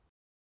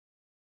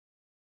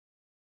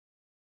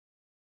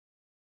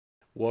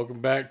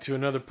Welcome back to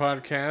another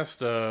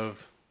podcast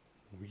of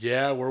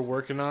we're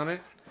working on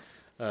it.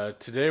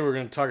 Today we're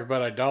going to talk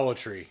about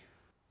idolatry.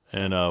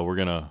 And we're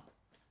going to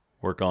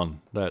work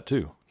on that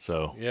too.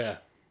 So, Yeah,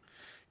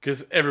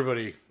 because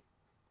everybody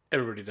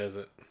does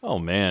it. oh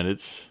man,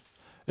 it's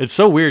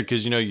so weird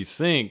because you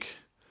think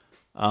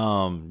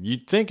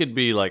you'd think it'd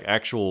be like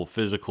actual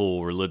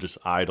physical religious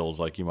idols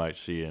like you might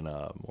see in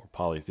more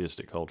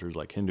polytheistic cultures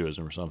like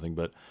Hinduism or something,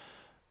 but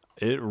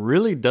it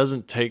really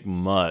doesn't take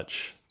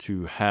much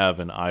to have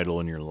an idol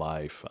in your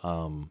life.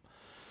 Whenever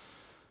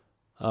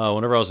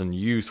I was in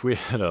youth, we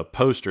had a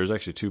poster. There's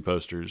actually two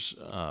posters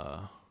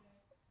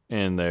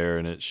in there,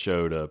 and it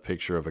showed a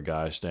picture of a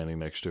guy standing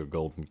next to a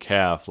golden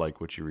calf,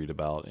 like what you read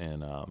about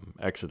in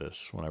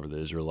Exodus, whenever the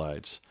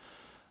Israelites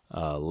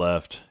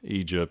left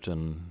Egypt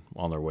and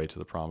on their way to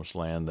the Promised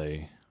Land.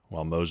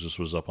 While Moses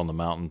was up on the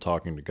mountain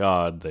talking to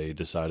God, they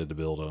decided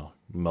to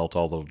melt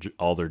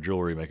all their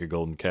jewelry, make a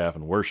golden calf,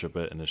 and worship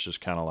it. And it's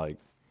just kind of like,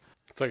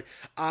 It's like,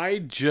 I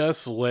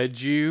just led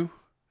you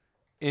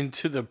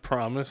into the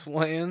promised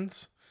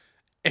lands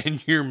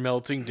and you're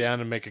melting down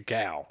to make a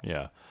cow.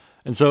 yeah.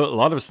 And so a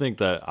lot of us think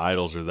that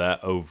idols are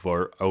that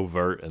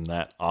overt and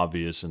that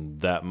obvious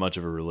and that much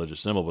of a religious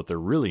symbol, but they're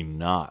really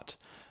not.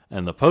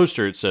 And the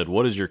poster, it said,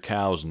 "What is your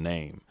cow's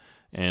name?"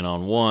 And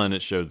on one,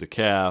 it showed the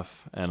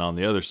calf, and on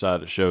the other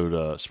side, it showed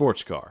a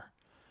sports car.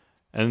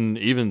 And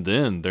even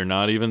then, they're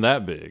not even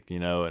that big.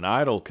 An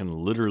idol can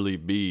literally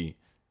be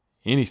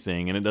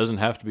anything, and it doesn't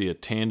have to be a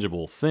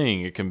tangible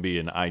thing. It can be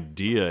an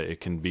idea.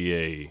 It can be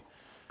a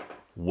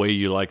way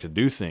you like to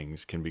do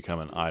things can become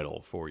an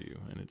idol for you.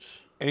 And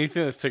it's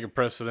Anything that's taking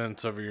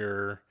precedence over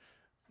your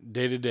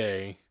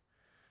day-to-day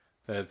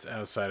that's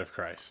outside of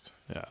Christ,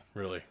 yeah,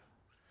 really.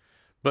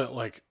 But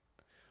like,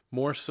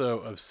 more so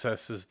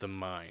obsesses the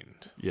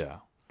mind. yeah.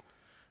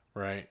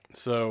 Right.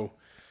 So,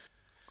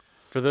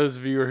 for those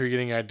of you who are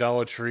getting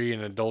idolatry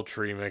and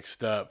adultery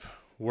mixed up,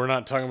 we're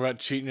not talking about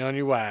cheating on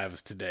your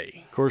wives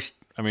today. Of course,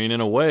 I mean, in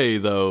a way,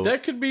 though,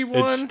 That could be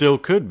one. it still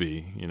could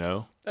be,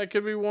 That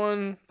could be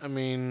one. I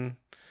mean,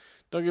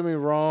 don't get me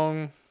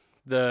wrong.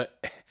 The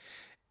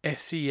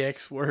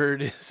sex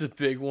word is a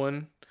big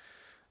one.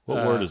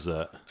 What word is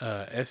that?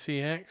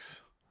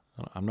 Sex?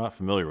 I'm not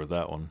familiar with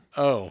that one.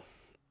 Oh,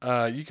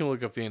 you can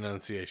look up the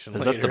enunciation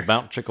Is later. that the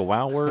bounce chicka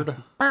wow word?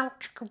 Bow,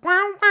 chicka,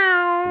 wow,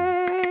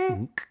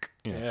 wow.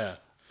 Yeah.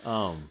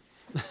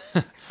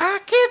 I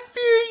can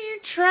feel you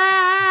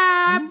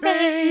try,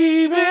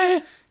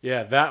 baby.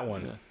 Yeah, that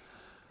one. Yeah.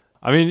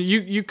 I mean,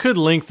 you could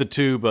link the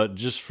two, but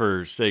just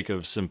for sake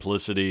of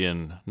simplicity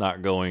and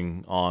not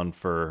going on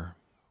for,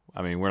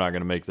 I mean, we're not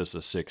going to make this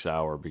a 6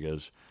 hour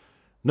because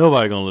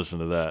nobody going to listen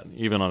to that,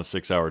 even on a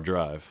 6 hour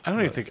drive. I don't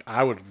even think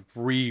I would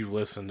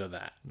re-listen to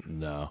that.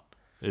 No,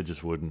 it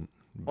just wouldn't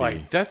be.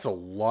 Like, that's a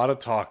lot of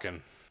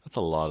talking. That's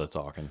a lot of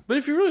talking. But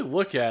if you really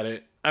look at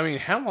it, I mean,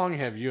 how long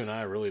have you and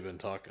I really been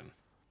talking?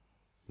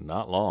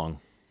 Not long.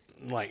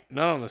 Like,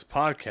 not on this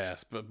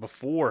podcast, but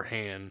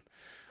beforehand.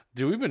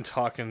 Dude, we've been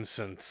talking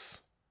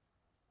since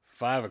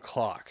 5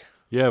 o'clock.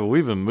 Yeah, but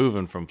we've been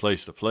moving from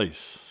place to place,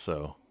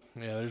 so.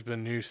 Yeah, there's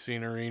been new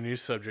scenery, new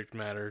subject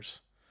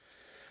matters.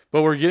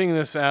 But we're getting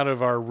this out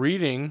of our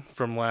reading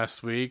from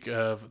last week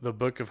of the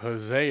book of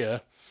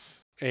Hosea.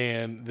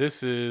 And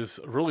this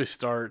really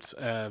starts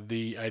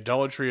the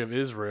idolatry of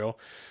Israel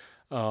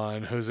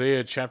on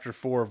Hosea chapter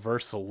 4,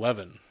 verse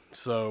 11.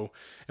 So,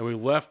 and we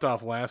left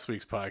off last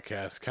week's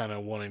podcast kind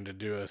of wanting to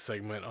do a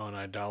segment on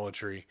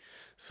idolatry.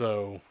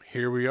 So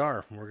here we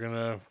are. We're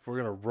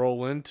gonna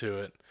roll into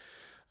it.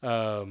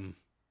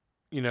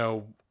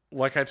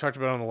 Like I talked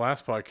about on the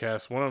last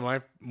podcast,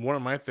 one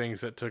of my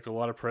things that took a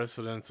lot of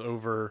precedence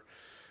over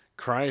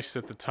Christ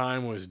at the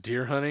time was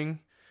deer hunting,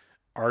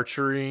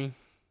 archery,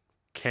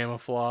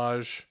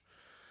 camouflage,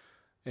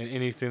 and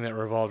anything that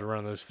revolved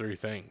around those three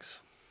things.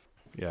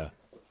 Yeah.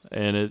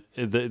 And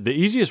the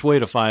easiest way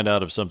to find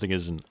out if something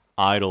is an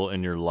idol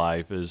in your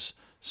life is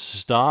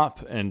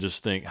stop and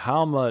just think,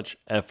 how much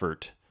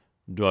effort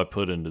do I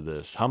put into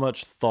this? How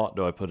much thought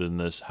do I put in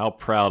this? How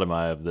proud am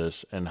I of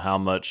this? And how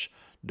much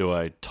do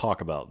I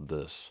talk about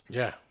this?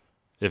 Yeah.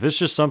 If it's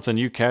just something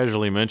you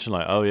casually mention,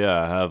 like, oh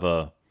yeah, I have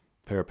a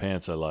pair of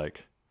pants I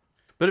like.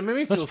 But it made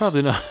me feel... That's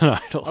probably not an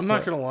idol. I'm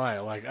not going to lie.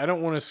 Like, I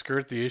don't want to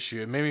skirt the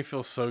issue. It made me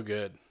feel so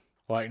good.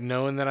 Like,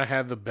 knowing that I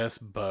had the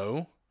best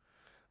bow,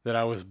 that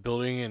I was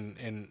building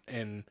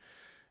and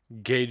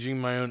gauging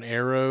my own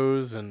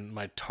arrows, and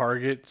my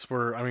targets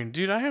were... I mean,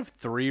 dude, I have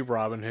 3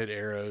 Robin Hood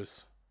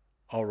arrows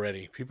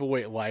already. People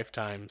wait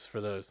lifetimes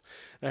for those.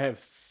 And I have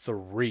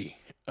 3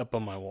 up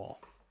on my wall.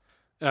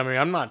 I mean,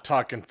 I'm not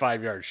talking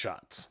 5-yard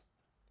shots.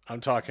 I'm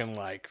talking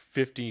like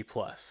 50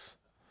 plus.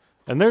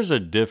 And there's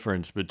a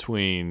difference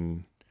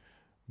between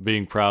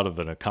being proud of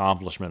an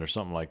accomplishment or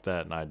something like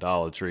that and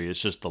idolatry.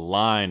 It's just the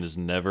line is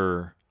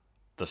never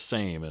the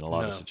same in a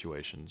lot of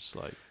situations.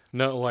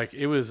 Like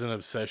it was an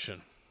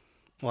obsession.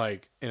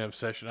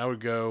 I would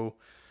go,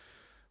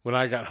 when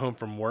I got home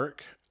from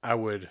work, I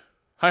would,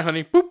 hi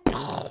honey,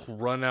 boop,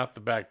 run out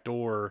the back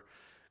door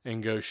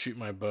and go shoot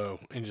my bow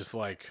and just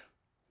like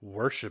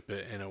worship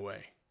it in a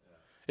way.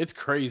 It's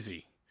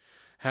crazy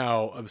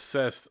how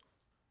obsessed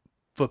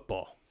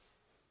football.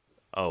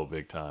 Oh,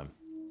 big time.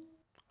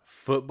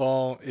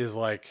 Football is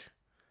like,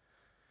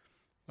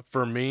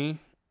 for me,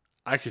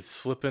 I could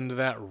slip into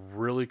that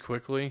really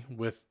quickly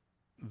with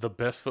the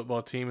best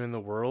football team in the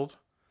world,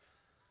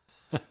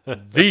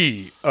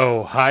 the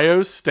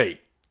Ohio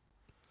State.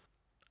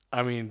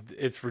 I mean,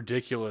 it's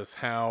ridiculous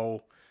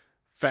how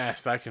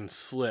fast I can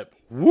slip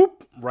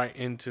right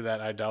into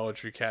that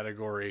idolatry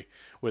category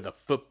with a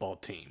football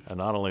team. And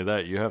not only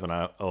that, you have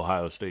an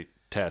Ohio State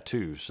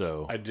tattoo,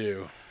 so I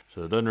do.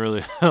 so it doesn't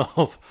really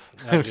help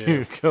if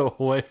you go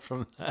away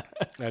from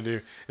that. I do.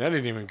 And I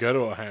didn't even go to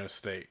Ohio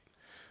State.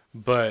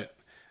 But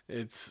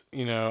it's,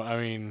 I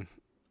mean,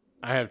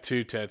 I have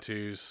 2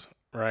 tattoos,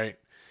 right?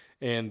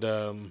 And,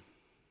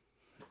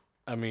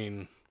 I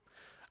mean,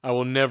 I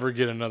will never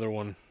get another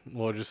one.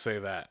 We'll just say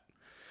that.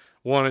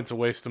 1, it's a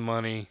waste of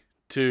money.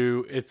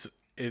 2,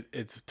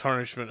 it's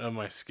tarnishment of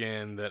my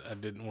skin that I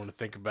didn't want to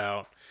think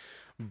about.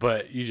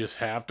 But you just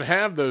have to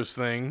have those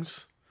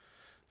things.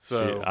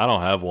 So See, I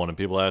don't have one, and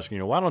people ask,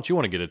 why don't you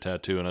want to get a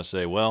tattoo? And I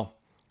say, well,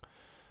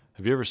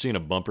 have you ever seen a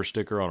bumper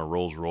sticker on a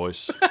Rolls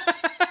Royce?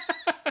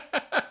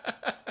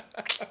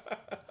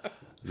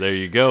 There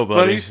you go, buddy.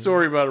 Funny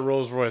story about a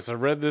Rolls Royce. I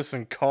read this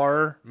in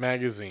Car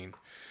magazine.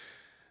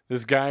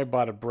 This guy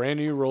bought a brand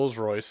new Rolls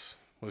Royce,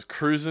 was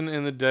cruising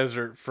in the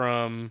desert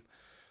from,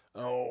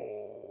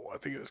 I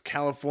think it was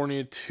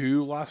California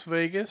to Las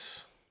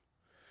Vegas,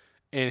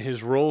 and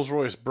his Rolls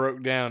Royce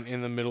broke down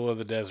in the middle of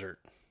the desert.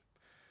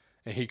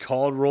 And he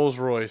called Rolls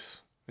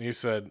Royce, and he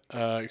said,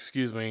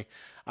 excuse me,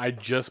 I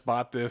just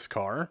bought this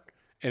car,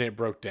 and it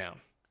broke down.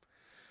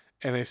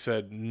 And they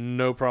said,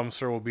 no problem,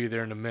 sir, we'll be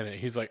there in a minute.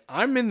 He's like,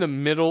 I'm in the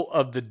middle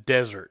of the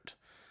desert.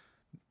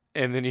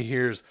 And then he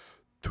hears,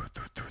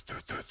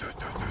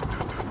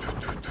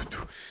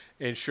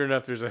 and sure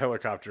enough, there's a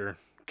helicopter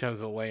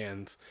comes and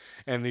lands.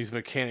 And these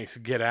mechanics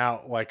get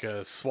out like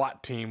a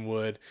SWAT team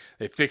would.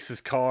 They fix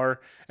his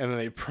car, and then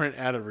they print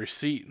out a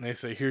receipt, and they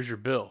say, here's your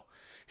bill.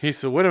 He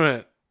said, wait a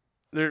minute,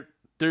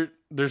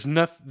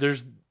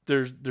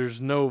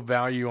 there's no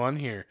value on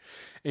here.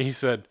 And he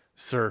said,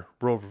 sir,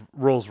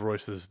 Rolls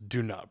Royces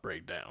do not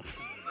break down.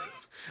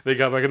 They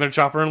got back in their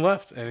chopper and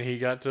left, and he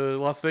got to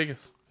Las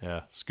Vegas.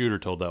 Yeah, Scooter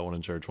told that one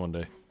in church one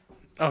day.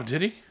 Oh,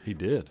 did he? He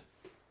did.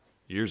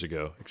 Years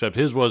ago. Except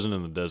his wasn't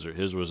in the desert.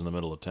 His was in the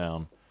middle of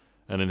town.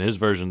 And in his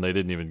version, they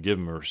didn't even give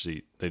him a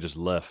receipt. They just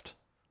left.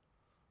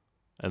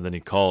 And then he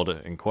called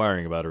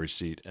inquiring about a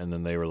receipt. And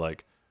then they were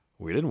like,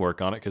 we didn't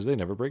work on it because they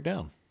never break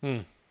down.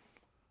 But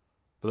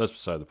that's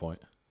beside the point.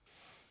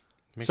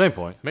 Same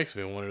point. Makes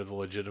me wonder the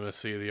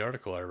legitimacy of the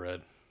article I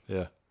read.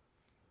 Yeah.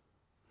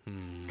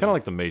 It's kind of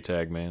like the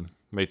Maytag man.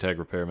 Maytag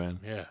repairman.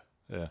 Yeah.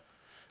 Yeah.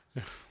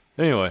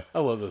 Anyway. I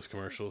love those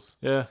commercials.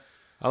 Yeah.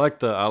 I like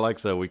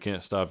the we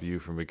can't stop you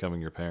from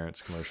becoming your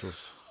parents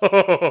commercials.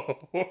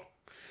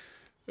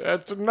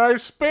 That's a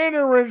nice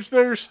spanner wrench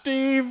there,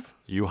 Steve.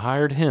 You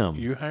hired him.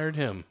 You hired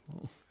him.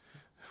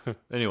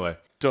 Anyway.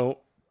 Don't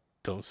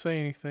say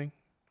anything.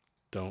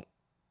 Don't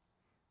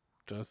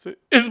say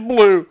it's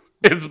blue.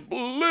 It's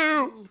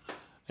blue.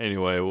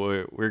 Anyway,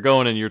 we're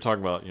going, and you're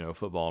talking about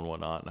football and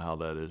whatnot, and how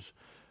that is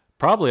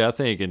probably, I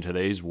think, in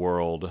today's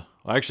world.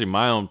 Actually,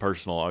 my own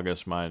personal, I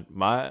guess my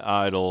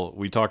idol.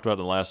 We talked about in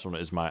the last one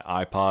is my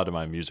iPod and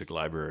my music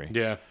library.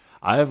 Yeah,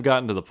 I have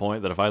gotten to the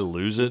point that if I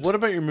lose it, what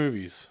about your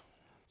movies?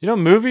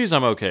 Movies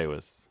I'm okay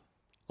with.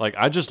 Like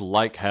I just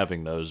like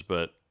having those,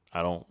 but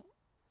I don't.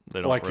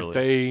 They don't like really. If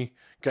they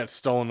got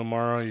stolen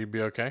tomorrow, you'd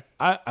be okay.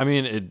 I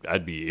mean,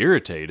 I'd be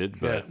irritated,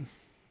 but. Yeah.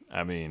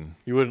 I mean,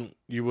 you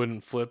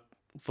wouldn't flip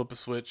a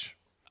switch.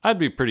 I'd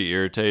be pretty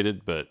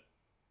irritated, but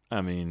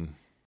I mean,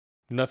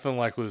 nothing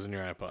like losing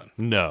your iPod.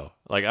 No,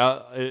 like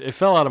it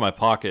fell out of my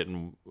pocket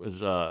and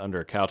was under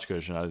a couch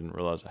cushion. I didn't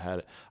realize I had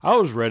it. I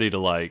was ready to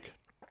like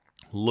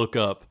look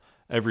up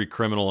every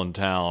criminal in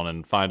town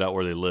and find out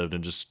where they lived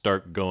and just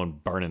start going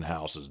burning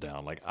houses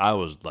down. Like I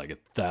was like at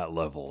that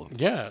level.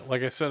 Yeah,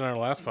 like I said in our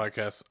last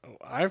podcast,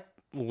 I've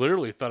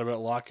literally thought about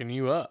locking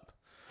you up,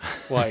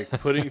 like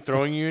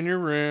throwing you in your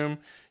room,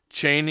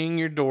 chaining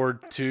your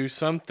door to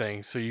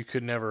something so you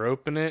could never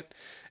open it,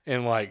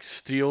 and like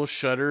steal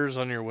shutters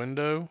on your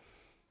window.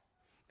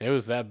 It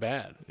was that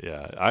bad.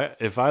 Yeah,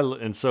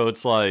 and so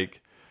it's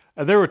like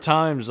there were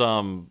times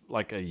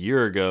like a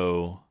year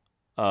ago.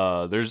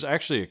 There's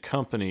actually a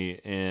company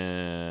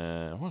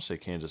in I want to say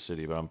Kansas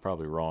City, but I'm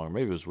probably wrong.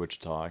 Maybe it was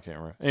Wichita. I can't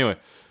remember. Anyway,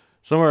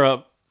 somewhere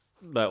up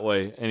that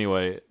way.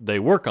 Anyway, they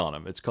work on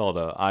them. It's called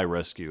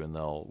iRescue, and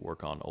they'll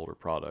work on older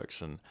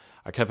products. And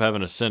I kept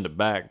having to send it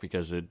back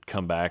because it'd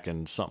come back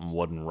and something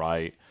wasn't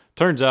right.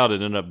 Turns out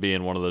it ended up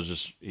being one of those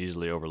just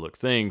easily overlooked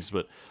things,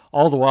 but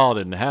all the while I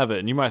didn't have it.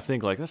 And you might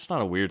think like, that's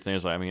not a weird thing.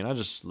 It's like, I mean, I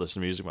just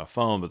listen to music on my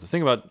phone. But the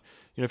thing about,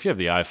 if you have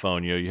the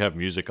iPhone, you have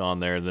music on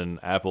there, then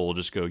Apple will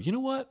just go, you know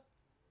what?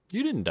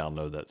 You didn't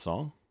download that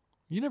song.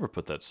 You never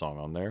put that song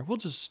on there. We'll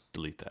just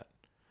delete that.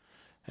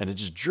 And it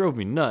just drove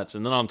me nuts.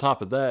 And then on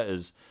top of that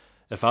is,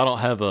 if I don't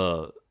have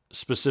a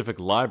specific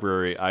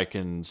library I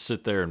can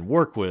sit there and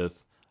work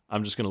with,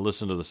 I'm just going to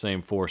listen to the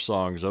same 4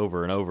 songs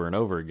over and over and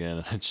over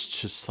again. And it's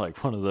just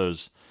like one of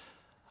those,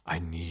 I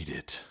need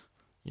it,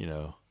 you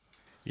know.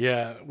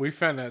 Yeah, we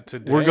found out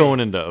today. We're going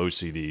into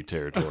OCD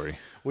territory.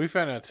 We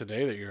found out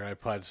today that your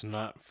iPod's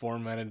not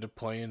formatted to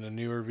play in a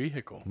newer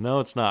vehicle. No,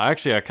 it's not.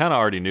 Actually, I kind of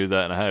already knew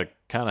that, and I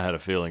kind of had a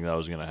feeling that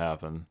was going to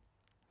happen.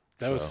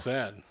 That was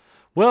sad.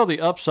 Well, the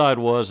upside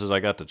is I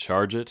got to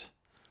charge it.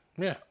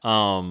 Yeah.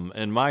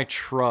 In my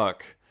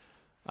truck,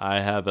 I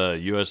have a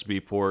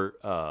USB port,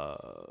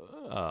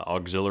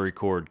 auxiliary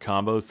cord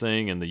combo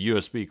thing, and the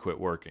USB quit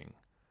working.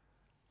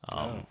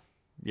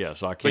 Yeah,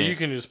 so I can't. But you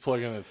can just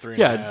plug in the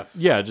 3.5.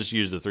 Yeah, just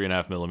use the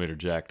 3.5 millimeter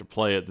jack to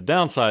play it. The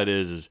downside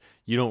is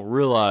you don't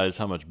realize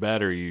how much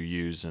battery you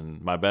use,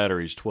 and my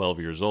battery's 12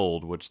 years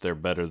old, which they're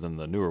better than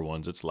the newer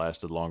ones. It's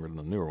lasted longer than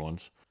the newer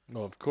ones.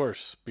 Well, of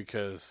course,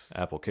 because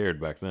Apple cared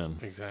back then.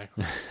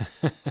 Exactly.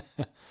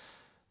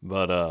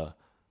 But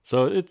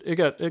so it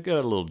got a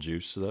little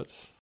juice.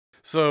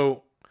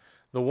 So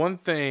the one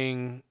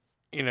thing,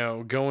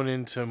 going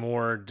into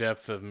more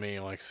depth of me,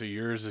 like, so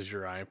yours is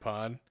your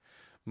iPod.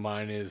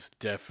 Mine is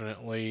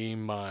definitely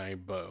my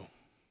bow.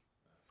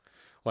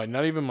 Like,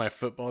 not even my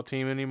football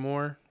team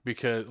anymore,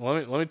 because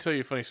let me tell you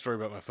a funny story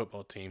about my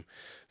football team.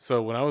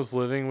 So when I was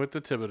living with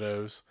the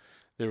Thibodeaux,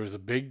 there was a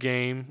big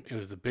game. It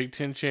was the Big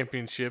Ten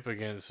championship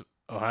against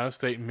Ohio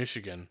State and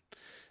Michigan.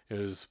 I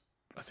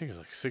think it was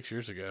like 6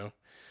 years ago.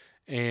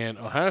 And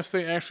Ohio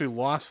State actually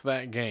lost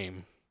that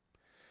game.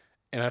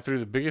 And I threw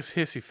the biggest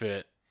hissy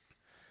fit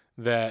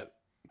that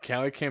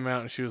Callie came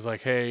out and she was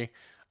like, hey,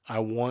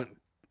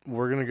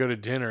 we're going to go to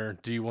dinner.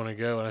 Do you want to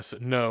go? And I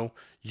said, no,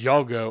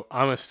 y'all go.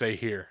 I'm going to stay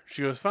here.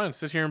 She goes, fine,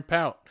 sit here and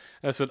pout.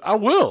 And I said, I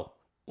will.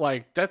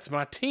 Like, that's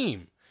my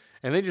team.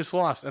 And they just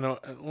lost. And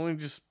let me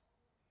just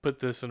put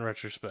this in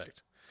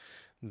retrospect.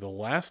 The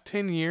last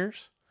 10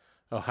 years,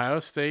 Ohio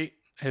State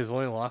has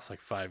only lost like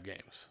 5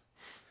 games.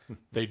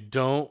 They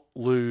don't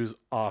lose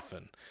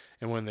often.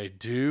 And when they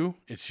do,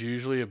 it's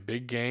usually a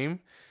big game.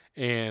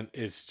 And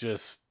it's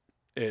just,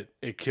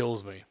 it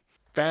kills me.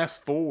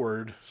 Fast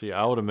forward. See,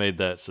 I would have made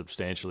that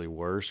substantially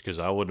worse because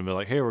I wouldn't have been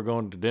like, hey, we're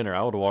going to dinner.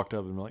 I would have walked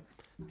up and been like,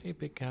 hey,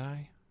 big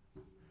guy,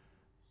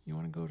 you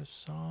want to go to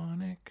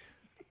Sonic?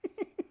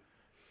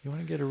 You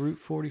want to get a Route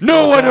 44?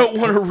 No, I don't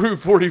want a Route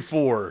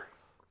 44.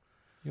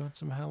 You want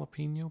some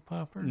jalapeno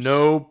poppers?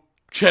 No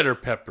cheddar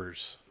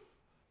peppers.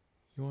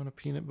 You want a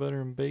peanut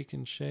butter and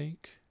bacon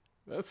shake?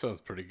 That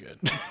sounds pretty good.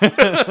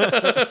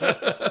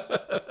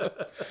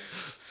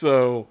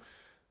 So,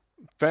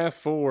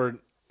 fast forward.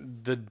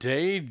 The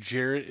day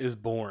Jarrett is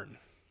born,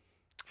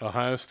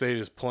 Ohio State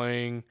is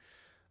playing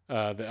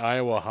the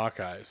Iowa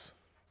Hawkeyes.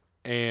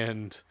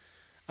 And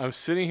I'm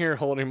sitting here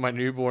holding my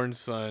newborn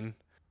son,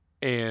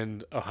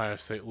 and Ohio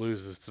State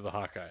loses to the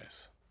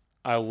Hawkeyes.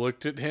 I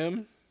looked at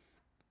him,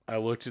 I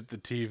looked at the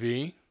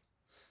TV,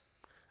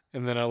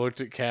 and then I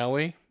looked at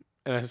Callie,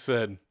 and I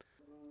said,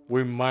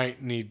 we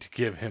might need to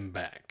give him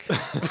back.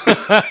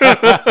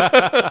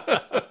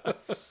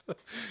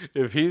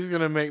 If he's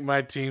going to make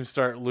my team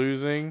start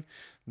losing,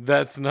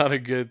 that's not a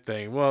good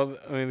thing. Well,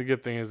 I mean, the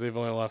good thing is they've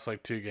only lost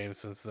like 2 games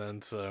since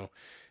then, so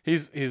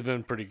he's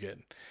been pretty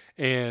good.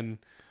 And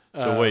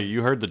so wait,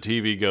 you heard the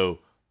TV go,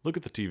 look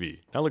at the TV.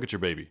 Now look at your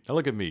baby. Now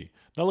look at me.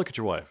 Now look at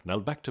your wife. Now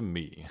back to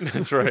me.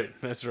 That's right.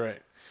 That's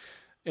right.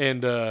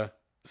 And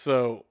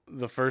so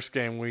the first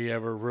game we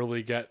ever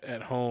really got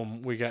at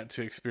home, we got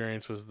to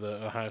experience was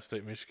the Ohio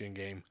State-Michigan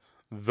game.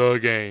 The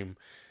game.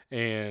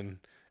 And,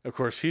 of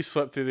course, he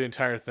slept through the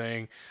entire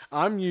thing.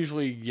 I'm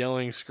usually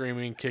yelling,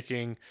 screaming,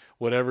 kicking,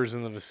 whatever's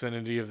in the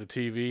vicinity of the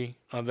TV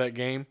on that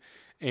game.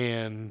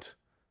 And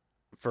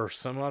for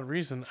some odd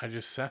reason, I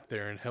just sat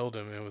there and held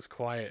him. It was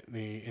quiet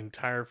the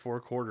entire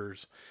 4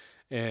 quarters.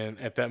 And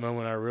at that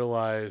moment, I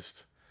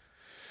realized,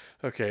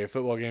 okay, a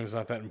football game is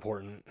not that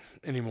important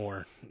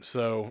anymore.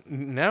 So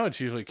now it's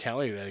usually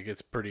Callie that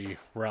gets pretty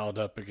riled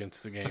up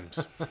against the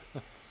games.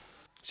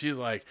 She's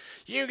like,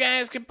 you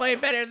guys can play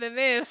better than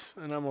this.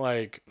 And I'm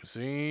like,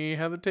 see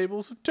how the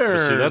tables have turned.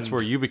 But see, that's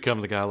where you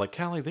become the guy like,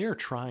 Callie, they are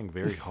trying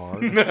very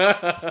hard.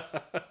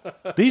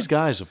 These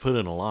guys have put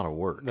in a lot of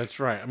work. That's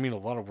right. I mean, a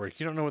lot of work.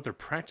 You don't know what their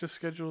practice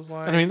schedule is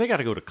like. I mean, they got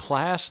to go to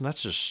class, and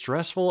that's just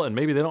stressful. And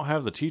maybe they don't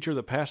have the teacher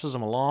that passes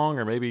them along,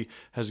 or maybe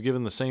has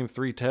given the same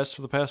 3 tests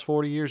for the past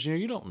 40 years.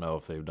 You don't know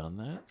if they've done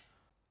that.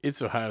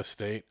 It's Ohio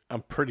State.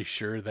 I'm pretty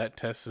sure that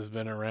test has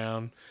been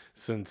around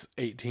since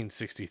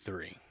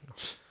 1863.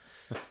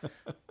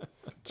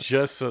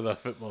 Just so the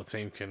football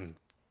team can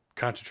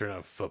concentrate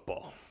on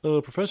football.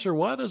 Professor,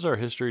 why does our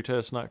history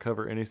test not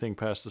cover anything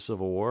past the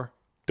Civil War?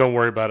 Don't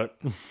worry about it.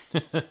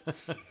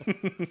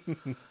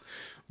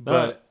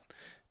 But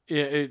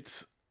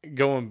it's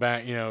going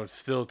back,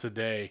 still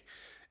today.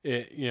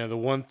 The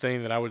one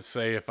thing that I would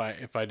say if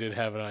I did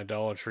have an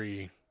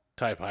idolatry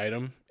type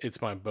item,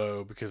 it's my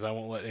bow, because I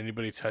won't let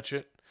anybody touch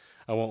it.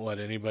 I won't let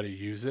anybody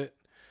use it.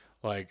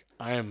 Like,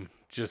 I am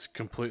just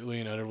completely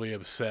and utterly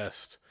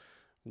obsessed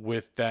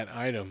with that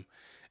item.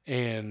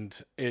 And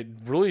it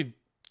really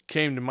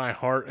came to my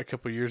heart a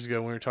couple of years ago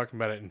when we were talking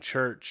about it in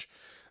church,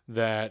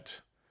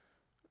 that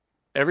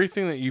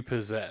everything that you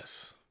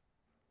possess,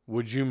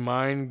 would you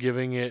mind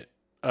giving it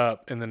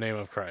up in the name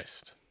of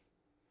Christ?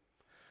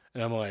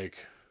 And I'm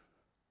like,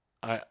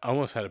 I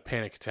almost had a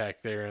panic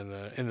attack there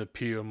in the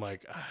pew. I'm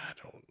like, I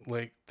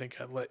don't think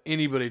I'd let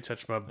anybody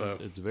touch my bow.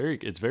 It's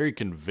very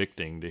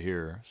convicting to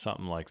hear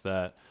something like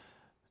that.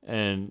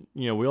 And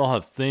we all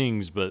have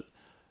things, but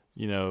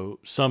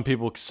some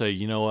people say,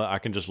 you know what, I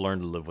can just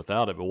learn to live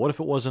without it. But what if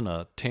it wasn't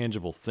a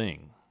tangible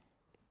thing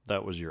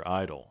that was your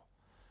idol?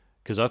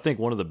 Because I think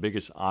one of the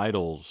biggest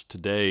idols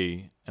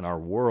today in our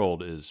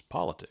world is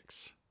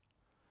politics.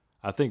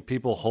 I think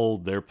people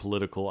hold their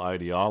political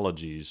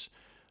ideologies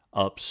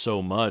up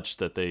so much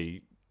that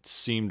they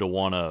seem to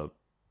want to,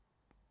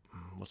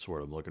 what's the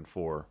word I'm looking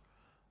for,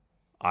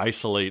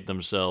 isolate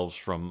themselves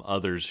from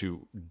others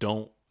who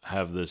don't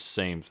have this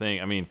same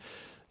thing. I mean,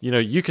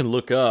 you can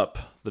look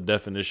up the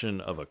definition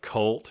of a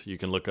cult. You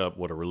can look up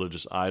what a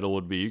religious idol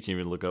would be. You can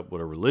even look up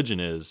what a religion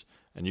is,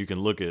 and you can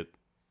look at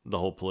the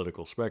whole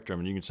political spectrum,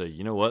 and you can say,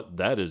 you know what,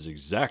 that is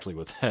exactly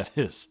what that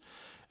is.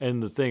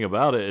 And the thing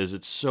about it is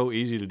it's so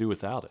easy to do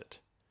without it.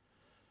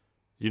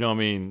 I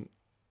mean,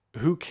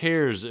 who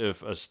cares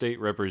if a state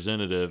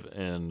representative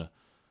in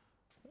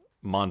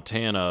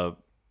Montana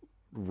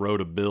wrote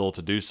a bill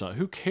to do something?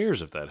 Who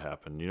cares if that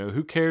happened?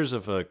 Who cares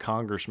if a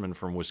congressman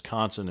from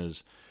Wisconsin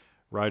is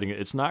writing it?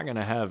 It's not going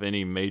to have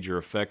any major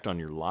effect on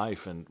your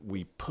life. And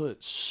we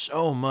put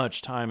so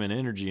much time and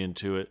energy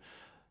into it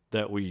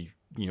that we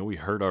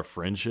hurt our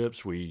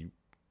friendships. We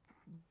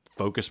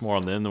focus more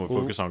on them than we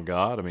focus on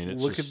God. I mean,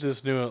 it's look at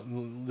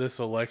this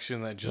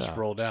election that just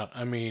rolled out.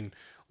 I mean,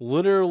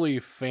 literally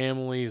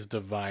families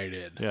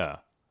divided. Yeah.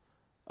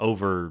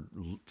 Over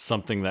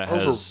something that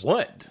has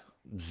what?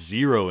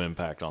 Zero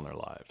impact on their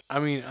lives. I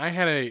mean, I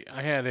had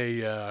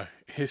a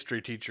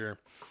history teacher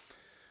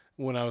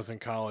when I was in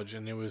college,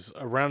 and it was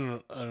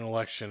around an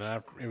election.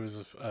 It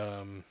was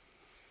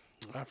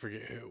I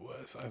forget who it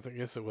was. I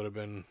guess it would have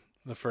been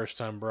the first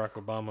time Barack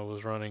Obama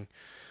was running.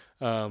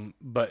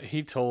 But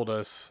he told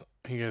us,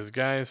 he goes,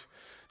 guys,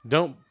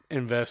 don't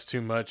invest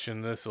too much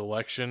in this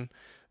election,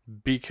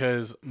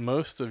 because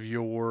most of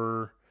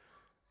your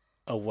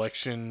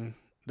election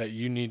that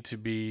you need to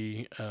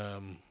be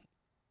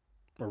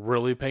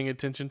really paying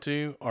attention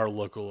to are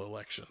local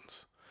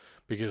elections,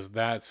 because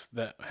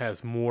that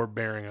has more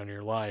bearing on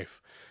your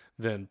life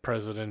than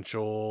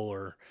presidential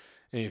or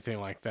anything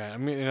like that. I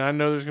mean, and I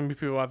know there's going to be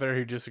people out there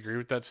who disagree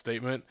with that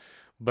statement,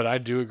 but I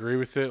do agree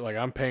with it. Like,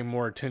 I'm paying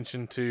more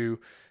attention to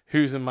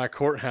who's in my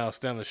courthouse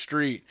down the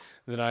street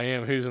than I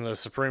am who's in the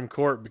Supreme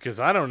Court, because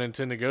I don't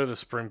intend to go to the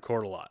Supreme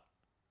Court a lot.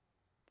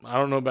 I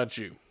don't know about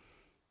you,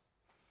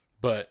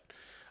 but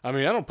I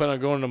mean, I don't plan on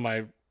going to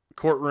my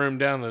courtroom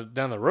down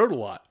the road a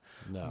lot.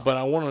 No. But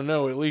I want to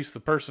know at least the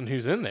person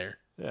who's in there.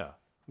 Yeah.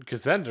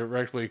 Because that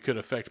directly could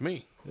affect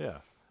me. Yeah.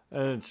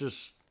 And it's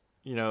just,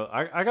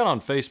 I got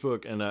on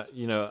Facebook, and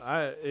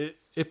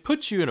it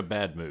puts you in a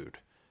bad mood.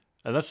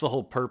 And that's the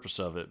whole purpose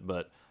of it.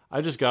 But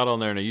I just got on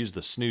there and I used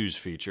the snooze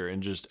feature,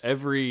 and just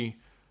every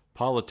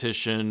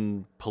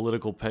politician,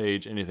 political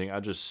page, anything,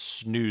 I just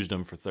snoozed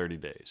them for 30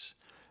 days.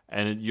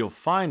 And you'll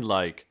find,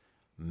 like,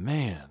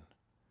 man,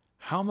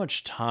 how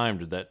much time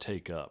did that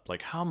take up?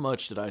 Like, how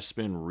much did I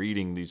spend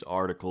reading these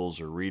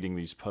articles or reading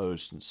these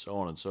posts and so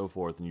on and so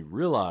forth? And you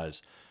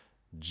realize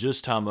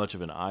just how much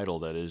of an idol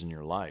that is in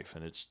your life.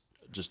 And it's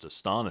just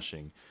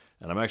astonishing.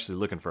 And I'm actually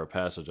looking for a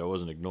passage. I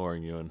wasn't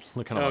ignoring you and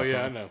looking at my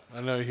phone.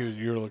 I know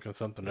you were looking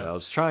something up. I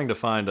was trying to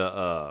find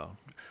a...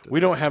 we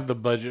don't have the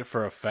budget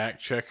for a fact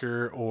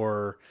checker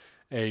or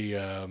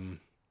a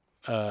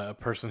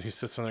person who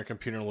sits on their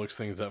computer and looks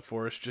things up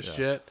for us just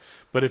yet.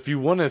 But if you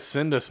want to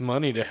send us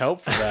money to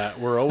help for that,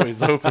 we're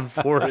always open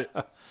for it.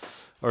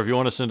 Or if you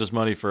want to send us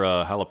money for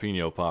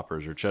jalapeno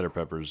poppers or cheddar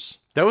peppers.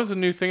 That was a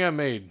new thing I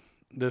made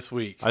this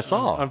week. I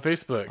saw. On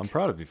Facebook. I'm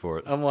proud of you for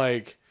it. I'm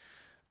like,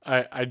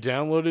 I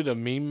downloaded a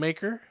meme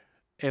maker,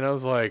 and I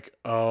was like,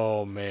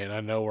 oh, man, I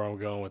know where I'm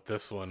going with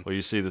this one. Well,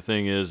 you see, the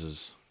thing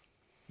is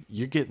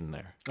you're getting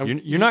there.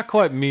 You're not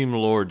quite meme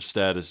lord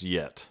status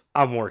yet.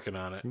 I'm working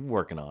on it. You're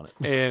working on it.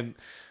 And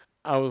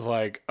I was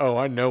like, oh,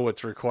 I know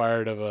what's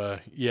required of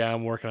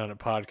I'm working on a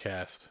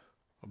podcast.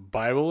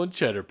 Bible and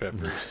cheddar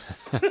peppers.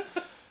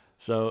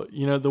 So,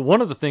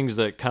 one of the things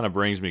that kind of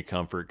brings me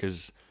comfort,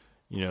 because,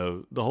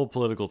 the whole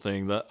political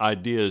thing, the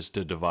idea is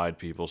to divide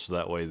people so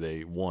that way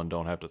they, one,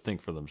 don't have to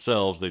think for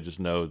themselves. They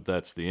just know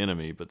that's the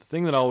enemy. But the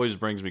thing that always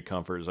brings me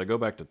comfort is I go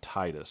back to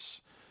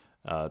Titus.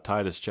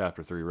 Titus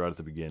chapter 3, right at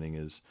the beginning,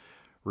 is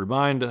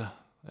remind, and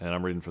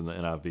I'm reading from the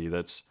NIV,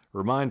 that's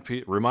remind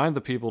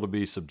the people to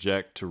be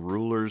subject to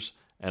rulers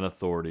and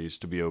authorities,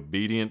 to be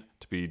obedient,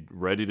 to be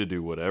ready to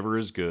do whatever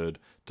is good,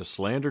 to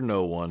slander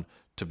no one,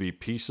 to be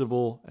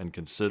peaceable and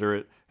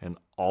considerate, and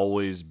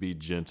always be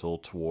gentle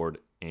toward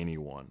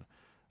anyone.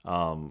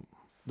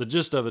 The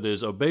gist of it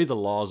is obey the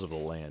laws of the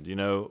land.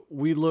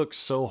 We look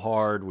so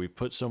hard, we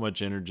put so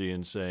much energy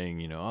in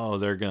saying, oh,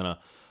 they're going to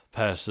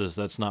pass this,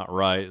 that's not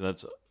right.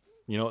 That's,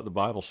 what the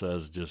Bible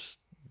says, just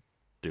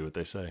do what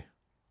they say.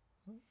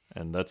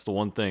 And that's the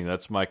one thing,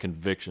 that's my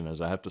conviction, is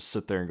I have to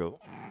sit there and go,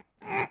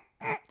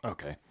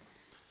 okay,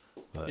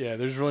 Yeah,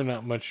 there's really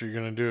not much you're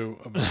gonna do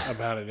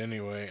about it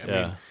anyway. I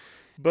Yeah. mean,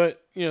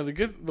 but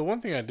the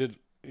one thing I did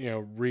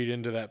read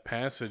into that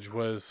passage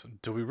was,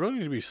 do we really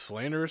need to be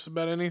slanderous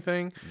about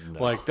anything?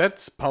 No. Like,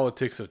 that's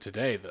politics of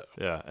today, though.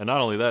 Yeah, and not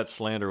only that,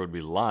 slander would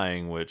be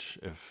lying, which,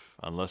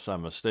 unless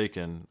I'm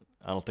mistaken,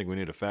 I don't think we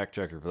need a fact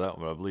checker for that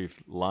one. But I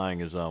believe lying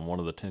is one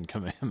of the 10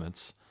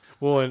 Commandments.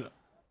 Well, and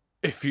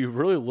if you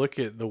really look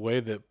at the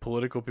way that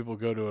political people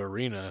go to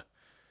arena,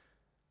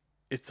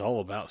 it's all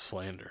about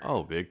slander.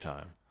 Oh, big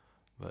time.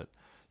 But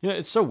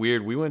it's so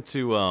weird. We went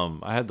to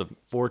I had the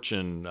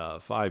fortune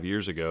 5.5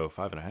 years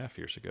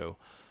ago,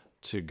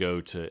 to go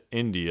to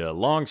India.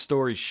 Long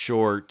story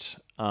short,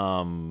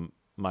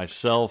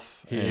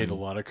 myself He ate a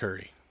lot of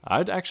curry.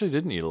 I actually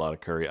didn't eat a lot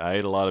of curry. I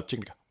ate a lot of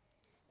chicken tikka.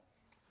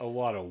 A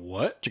lot of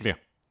what? Chicken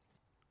tikka.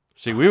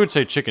 See, we would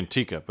say chicken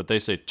tikka, but they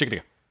say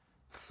chicken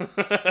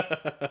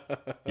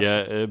tikka.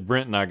 Yeah,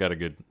 Brent and I got a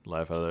good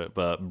laugh out of it.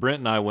 But Brent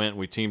and I went,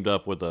 we teamed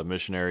up with a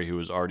missionary who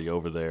was already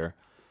over there,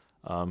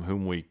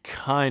 whom we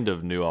kind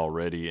of knew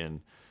already.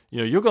 And,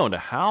 you'll go into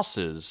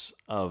houses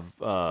of...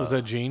 Was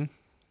that Gene?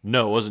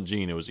 No, it wasn't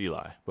Gene. It was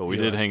Eli. But we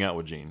did hang out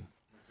with Gene.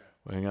 Okay.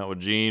 We hung out with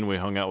Gene. We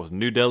hung out with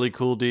New Delhi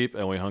Kuldeep.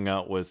 And we hung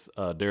out with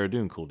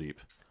Dehradun Kuldeep.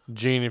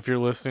 Gene, if you're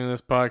listening to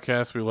this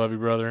podcast, we love you,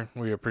 brother.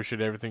 We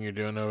appreciate everything you're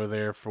doing over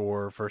there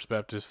for First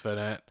Baptist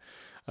Fedat.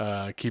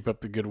 Keep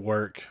up the good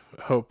work.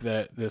 Hope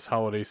that this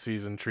holiday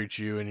season treats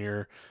you and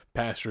your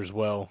pastors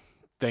well.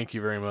 Thank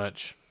you very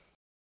much.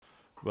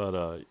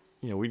 But,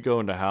 we'd go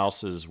into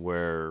houses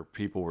where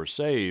people were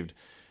saved,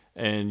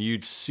 and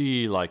you'd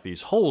see, like,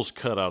 these holes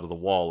cut out of the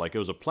wall. Like, it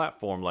was a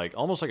platform, like,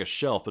 almost like a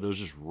shelf, but it was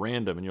just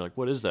random. And you're like,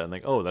 what is that? And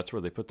like, oh, that's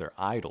where they put their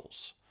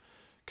idols.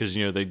 Because,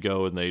 they'd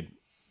go and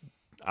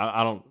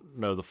I don't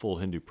know the full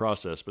Hindu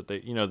process, but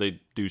they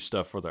do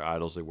stuff for their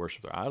idols. They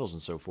worship their idols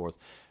and so forth.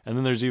 And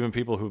then there's even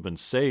people who've been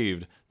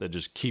saved that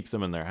just keep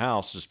them in their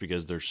house just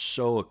because they're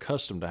so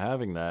accustomed to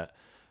having that.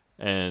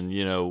 And,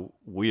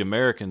 we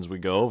Americans, we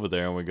go over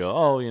there and we go,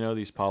 oh,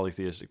 these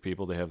polytheistic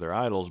people, they have their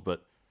idols,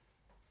 but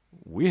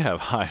we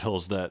have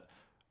idols that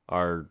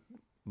are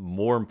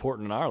more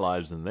important in our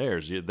lives than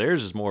theirs.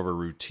 Theirs is more of a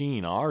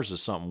routine. Ours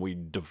is something we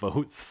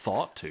devote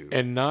thought to.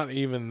 And not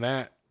even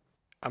that.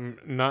 I'm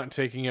not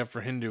taking up for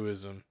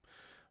Hinduism,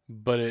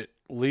 but at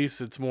least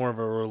it's more of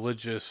a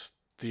religious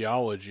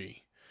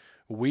theology.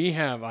 We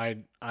have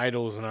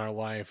idols in our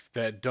life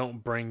that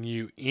don't bring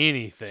you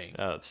anything.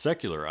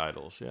 Secular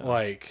idols, yeah.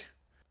 Like,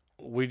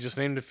 we just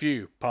named a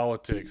few.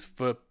 Politics,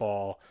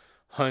 football,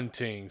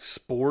 hunting,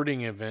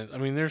 sporting events. I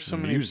mean, there's so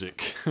many...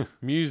 Music.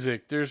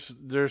 Music.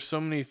 There's so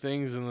many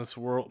things in this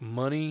world.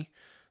 Money,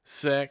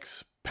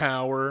 sex,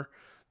 power...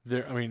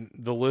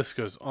 the list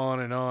goes on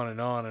and on and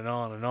on and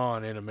on and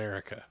on in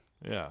America.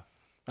 Yeah.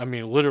 I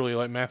mean, literally,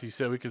 like Matthew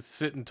said, we could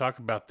sit and talk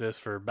about this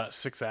for about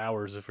 6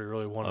 hours if we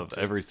really wanted to.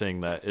 Of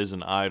everything that is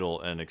an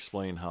idol and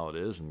explain how it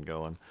is and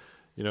going.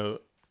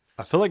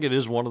 I feel like it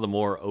is one of the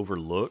more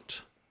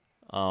overlooked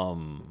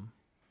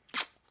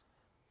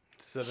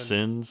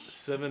sins.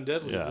 7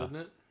 deadlies, isn't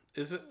it?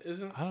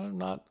 Isn't? I'm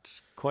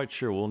not quite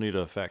sure. We'll need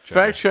a fact checker.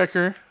 Fact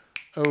checker.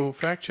 Oh,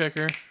 fact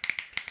checker.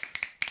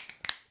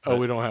 Oh,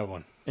 we don't have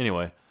one.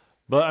 Anyway.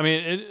 But, I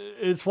mean,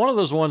 it's one of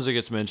those ones that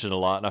gets mentioned a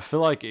lot, and I feel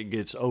like it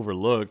gets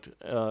overlooked.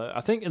 I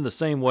think in the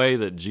same way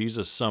that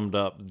Jesus summed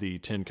up the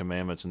 10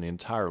 Commandments and the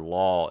entire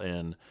law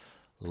in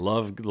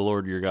love the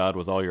Lord your God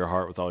with all your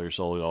heart, with all your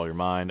soul, with all your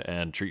mind,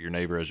 and treat your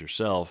neighbor as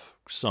yourself,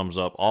 sums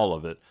up all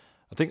of it.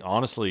 I think,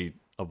 honestly,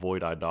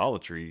 avoid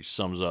idolatry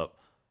sums up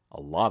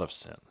a lot of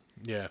sin.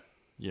 Yeah.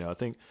 I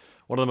think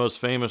one of the most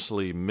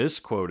famously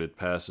misquoted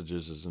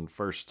passages is in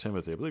 1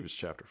 Timothy. I believe it's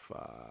chapter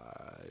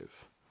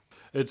 5.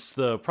 It's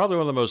probably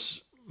one of the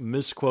most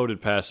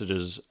misquoted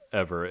passages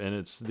ever, and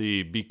it's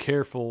be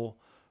careful,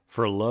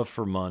 for love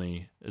for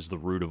money is the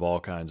root of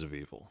all kinds of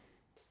evil.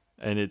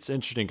 And it's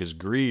interesting because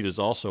greed is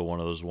also one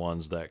of those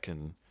ones that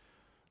can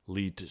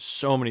lead to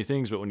so many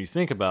things, but when you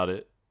think about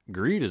it,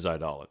 greed is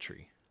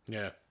idolatry.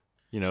 Yeah.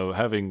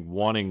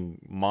 Wanting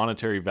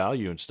monetary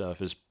value and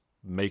stuff is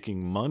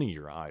making money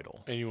your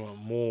idol. And you want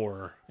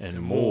more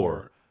and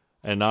more.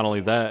 And not only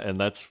that, and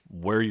that's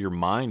where your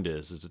mind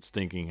is it's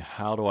thinking,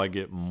 how do I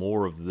get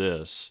more of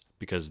this?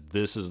 Because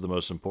this is the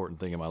most important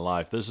thing in my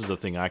life. This is the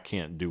thing I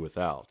can't do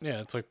without.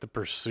 Yeah, it's like the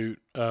pursuit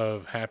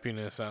of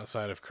happiness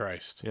outside of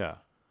Christ. Yeah.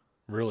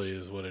 Really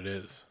is what it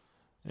is.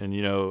 And,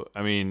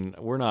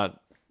 we're not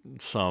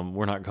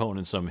going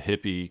in some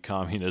hippie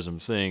communism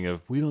thing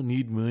of, we don't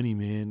need money,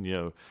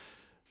 man.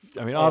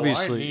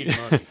 Obviously, I need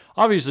money.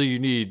 Obviously you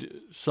need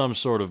some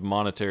sort of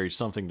monetary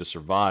something to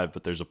survive,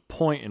 but there's a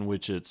point in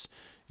which it's,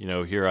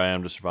 here I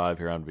am to survive,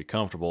 here I am to be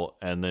comfortable,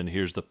 and then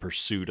here's the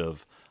pursuit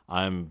of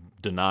I'm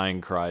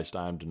denying Christ,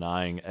 I'm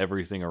denying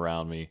everything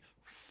around me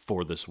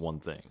for this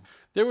one thing.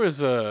 There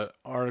was a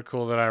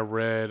article that I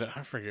read,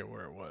 I forget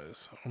where it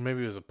was, or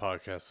maybe it was a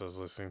podcast I was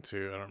listening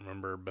to, I don't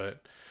remember,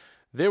 but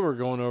they were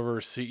going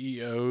over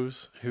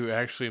CEOs who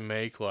actually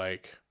make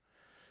like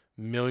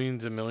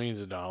millions and millions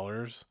of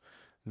dollars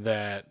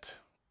that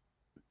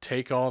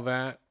take all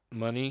that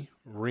money,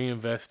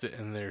 reinvest it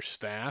in their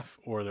staff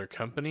or their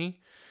company,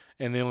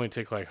 and they only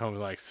take like home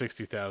like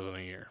 $60,000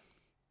 a year.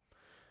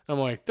 I'm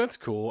like, that's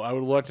cool. I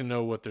would love to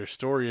know what their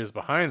story is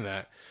behind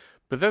that.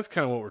 But that's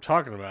kind of what we're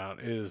talking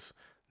about is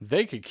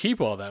they could keep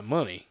all that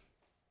money.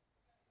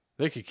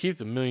 They could keep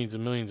the millions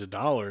and millions of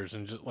dollars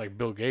and just like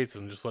Bill Gates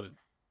and just let it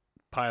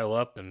pile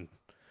up and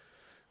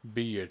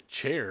be a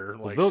chair.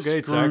 Well, Like Bill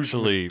Gates Scrooge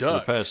actually, for the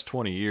McDuck. past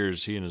 20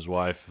 years, he and his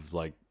wife have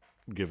like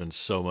given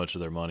so much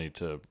of their money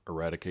to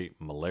eradicate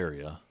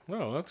malaria.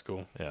 Oh, that's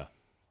cool. Yeah.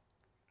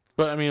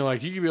 But I mean,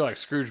 like you could be like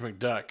Scrooge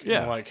McDuck,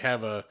 Yeah. and like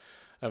have a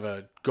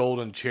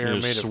golden chair You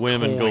know, made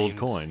swim of in coins. gold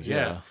coins,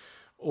 yeah.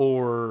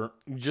 Or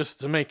just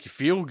to make you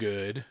feel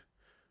good,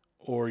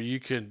 or you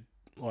could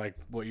like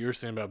what you were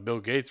saying about Bill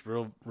Gates,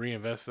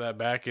 reinvest that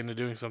back into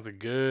doing something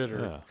good,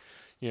 or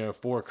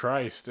for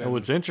Christ. And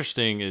what's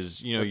interesting is,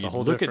 that's a you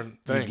whole look different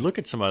at thing. you look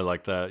at somebody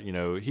like that.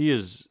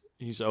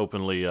 He's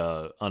openly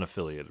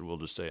unaffiliated. We'll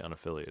just say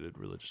unaffiliated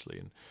religiously,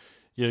 and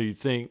you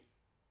think,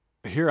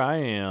 here I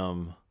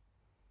am,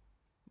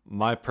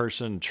 my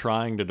person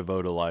trying to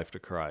devote a life to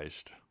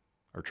Christ,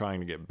 or trying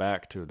to get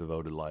back to a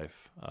devoted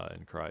life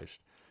in Christ,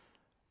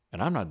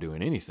 and I'm not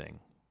doing anything.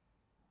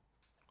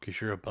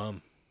 Because you're a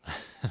bum.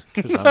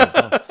 'Cause I'm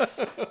a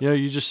bum.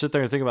 You just sit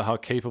there and think about how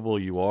capable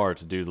you are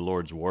to do the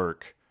Lord's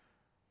work,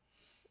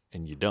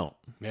 and you don't.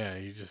 Yeah,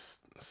 you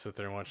just sit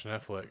there and watch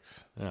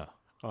Netflix Yeah.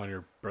 on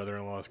your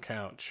brother-in-law's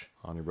couch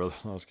On your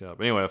brother-in-law's couch.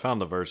 But anyway, I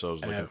found the verse I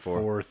was looking at for.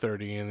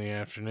 4:30 in the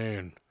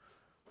afternoon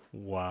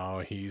while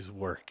he's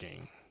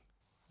working.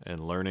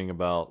 And learning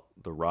about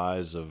the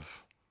rise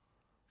of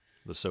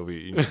the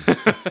Soviet Union.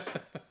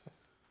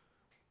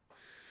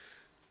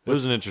 It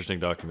was an interesting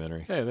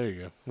documentary. Hey, there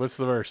you go. What's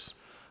the verse?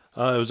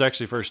 It was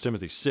actually 1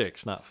 Timothy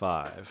 6, not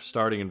 5.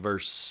 Starting in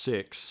verse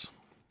 6.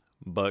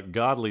 But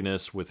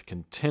godliness with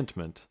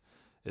contentment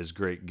is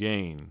great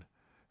gain.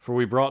 For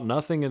we brought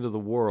nothing into the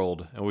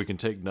world, and we can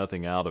take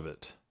nothing out of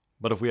it.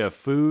 But if we have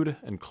food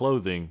and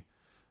clothing,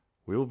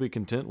 we will be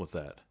content with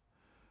that.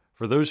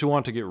 For those who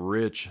want to get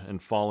rich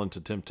and fall into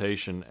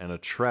temptation and a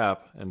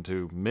trap, and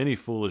to many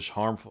foolish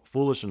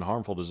and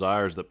harmful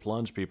desires that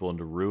plunge people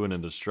into ruin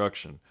and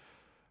destruction.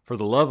 For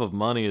the love of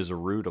money is a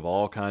root of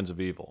all kinds of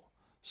evil.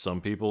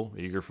 Some people,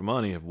 eager for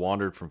money, have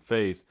wandered from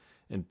faith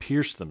and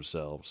pierced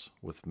themselves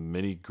with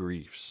many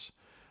griefs.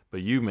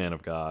 But you, man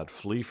of God,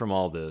 flee from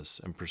all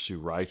this and pursue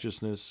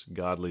righteousness,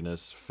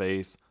 godliness,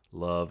 faith,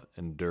 love,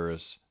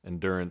 endurance,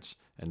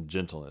 and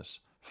gentleness.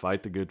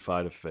 Fight the good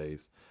fight of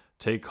faith.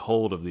 Take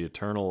hold of the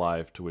eternal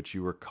life to which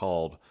you were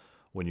called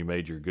when you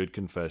made your good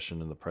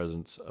confession in the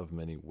presence of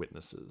many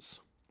witnesses.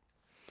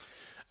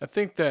 I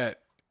think that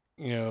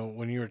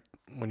when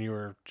you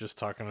were just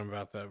talking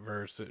about that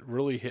verse, it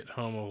really hit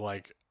home of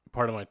like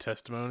part of my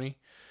testimony,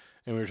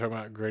 and we were talking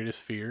about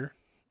greatest fear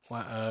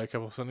a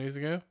couple of Sundays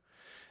ago,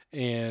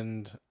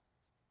 and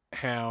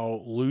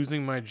how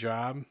losing my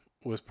job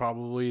was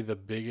probably the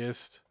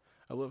biggest.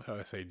 I love how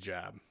I say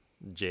job.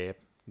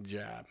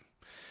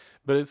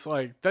 But it's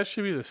like, that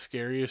should be the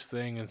scariest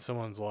thing in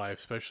someone's life,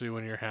 especially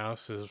when your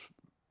house is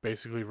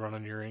basically run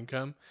on your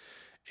income.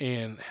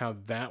 And how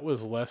that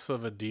was less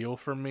of a deal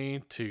for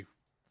me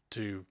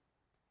to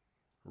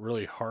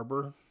really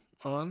harbor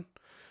on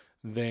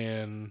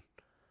than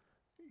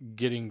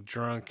getting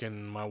drunk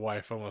and my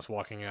wife almost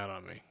walking out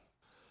on me.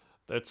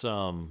 That's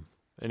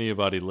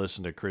anybody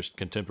listen to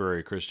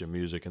contemporary Christian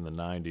music in the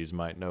 90s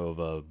might know of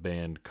a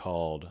band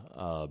called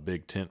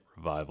Big Tent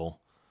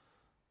Revival.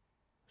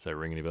 Does that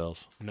ring any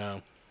bells?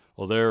 No.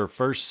 Well, their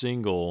first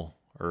single,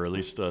 or at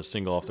least a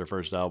single off their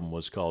first album,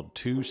 was called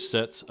Two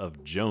Sets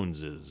of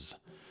Joneses,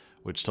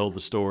 which told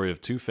the story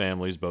of two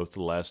families, both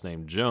the last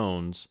name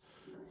Jones.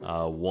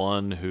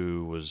 One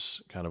who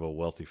was kind of a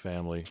wealthy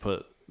family,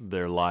 put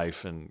their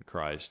life in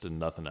Christ and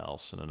nothing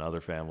else. And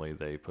another family,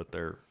 they put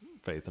their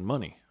faith in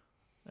money.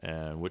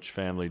 And which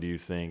family do you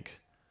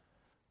think,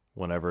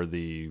 whenever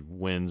the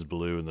winds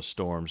blew and the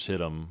storms hit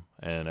them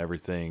and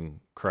everything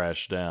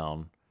crashed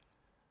down,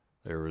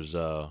 there was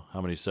how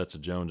many sets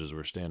of Joneses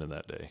were standing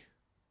that day?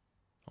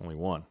 Only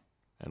one.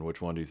 And which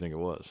one do you think it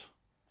was?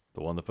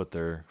 The one that put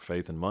their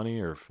faith in money,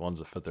 or ones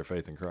that put their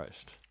faith in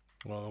Christ?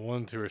 Well, the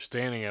ones who are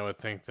standing, I would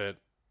think that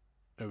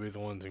it would be the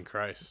ones in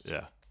Christ.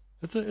 Yeah,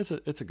 it's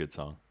a good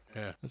song.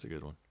 Yeah, It's a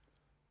good one.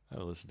 I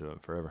would listen to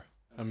it forever.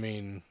 I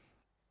mean,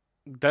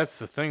 that's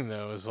the thing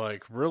though, is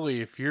like,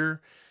 really, if you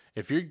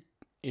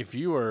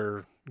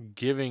are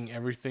giving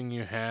everything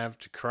you have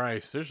to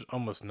Christ, there's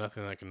almost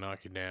nothing that can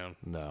knock you down.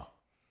 No.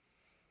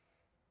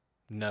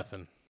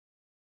 Nothing.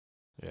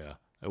 Yeah.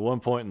 At one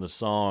point in the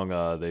song,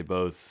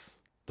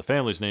 the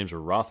family's names were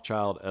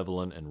Rothschild,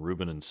 Evelyn, and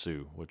Reuben and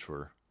Sue, which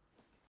were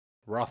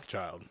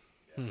Rothschild.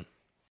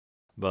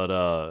 But,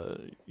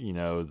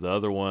 the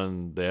other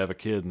one, they have a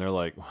kid, and they're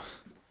like,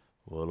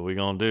 what are we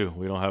going to do?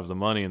 We don't have the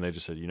money. And they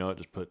just said, you know what,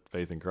 just put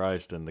faith in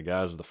Christ. And the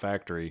guys at the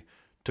factory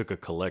took a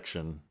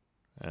collection,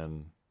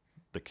 and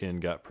the kin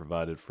got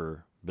provided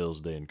for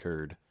bills they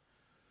incurred.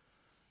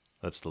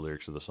 That's the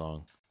lyrics of the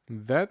song.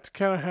 That's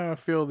kind of how I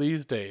feel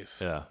these days.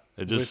 Yeah.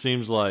 It just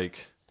seems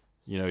like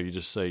You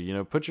just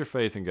say, put your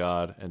faith in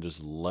God and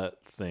just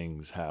let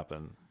things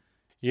happen.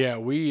 Yeah,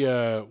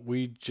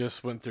 we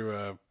just went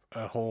through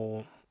a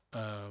whole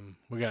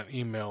we got an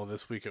email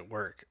this week at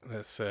work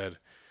that said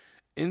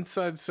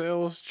inside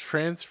sales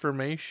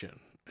transformation.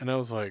 And I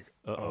was like,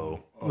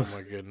 oh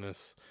my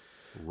goodness.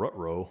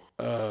 Ruh-roh.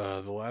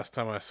 The last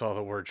time I saw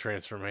the word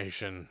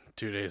transformation,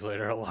 2 days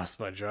later I lost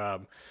my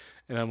job.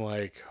 And I'm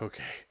like,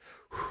 okay,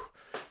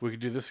 we could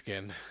do this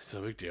again. It's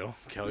no big deal.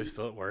 Kelly's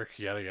still at work.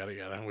 Yada yada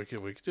yada. We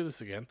could do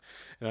this again.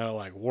 And I'm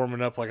like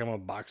warming up like I'm a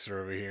boxer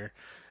over here.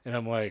 And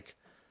I'm like,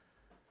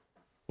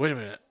 wait a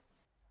minute.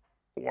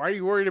 Why are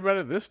you worried about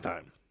it this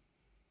time?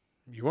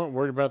 You weren't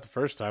worried about it the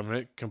first time, and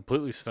it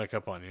completely snuck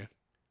up on you.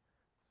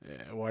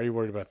 Yeah, why are you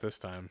worried about this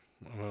time?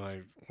 I mean,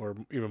 like, we're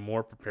even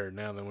more prepared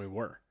now than we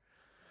were.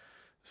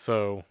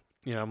 So,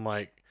 I'm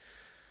like,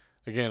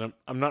 again,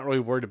 I'm not really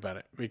worried about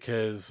it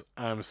because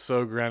I'm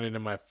so grounded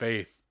in my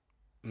faith,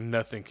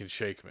 nothing can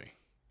shake me.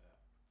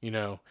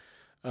 A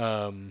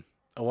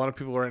lot of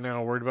people right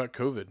now are worried about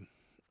COVID,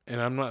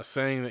 and I'm not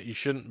saying that you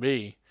shouldn't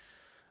be.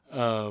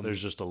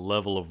 There's just a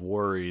level of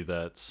worry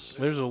there's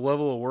a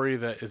level of worry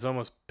that is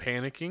almost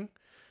panicking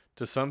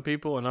to some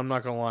people, and I'm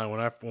not gonna lie, when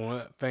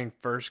that thing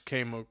first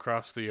came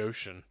across the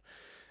ocean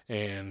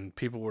and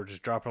people were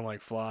just dropping like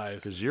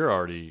flies, because you're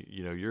already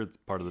you're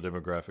part of the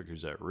demographic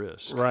who's at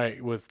risk,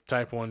 right? With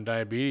type 1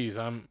 diabetes,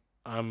 I'm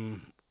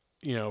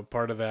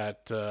part of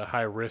that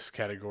high risk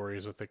category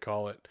is what they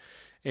call it.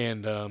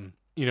 And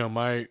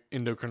my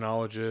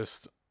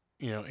endocrinologist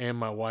and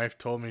my wife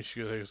told me,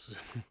 she goes,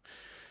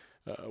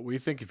 we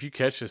think if you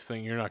catch this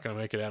thing, you're not going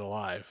to make it out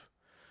alive,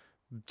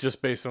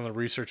 just based on the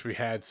research we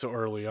had so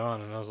early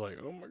on. And I was like,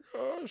 oh my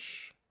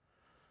gosh,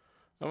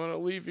 I'm going to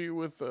leave you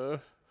with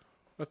a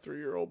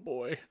 3-year-old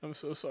boy. I'm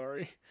so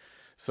sorry.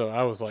 So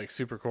I was like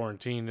super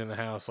quarantined in the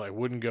house, like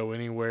wouldn't go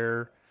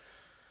anywhere,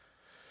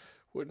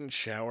 wouldn't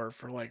shower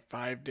for like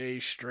 5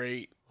 days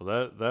straight.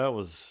 Well, that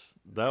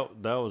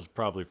was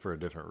probably for a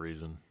different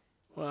reason.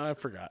 Well, I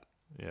forgot.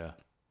 Yeah.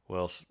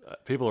 Well,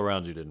 people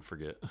around you didn't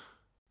forget.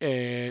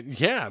 And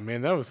yeah,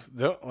 man,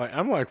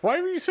 I'm like, why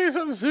didn't you say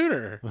something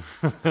sooner?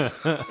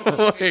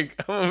 Like,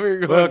 I'm over here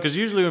going, well, because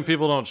usually when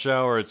people don't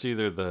shower, it's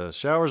either the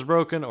shower's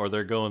broken or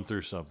they're going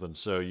through something.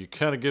 So you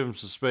kind of give them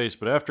some space.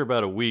 But after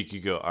about a week,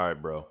 you go, all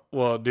right, bro.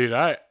 Well, dude,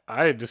 I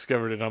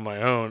discovered it on my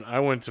own.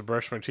 I went to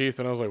brush my teeth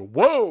and I was like,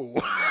 whoa.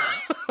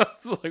 I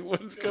was like,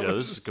 what's going on? Yeah,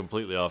 this is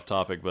completely off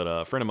topic. But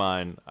a friend of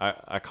mine,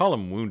 I call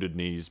him Wounded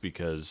Knees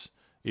because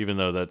even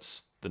though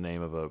that's the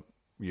name of a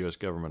U.S.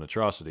 government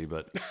atrocity,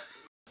 but...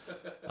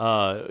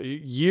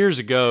 years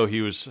ago,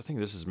 I think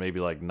this is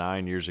maybe like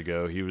 9 years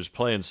ago, he was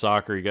playing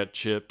soccer, he got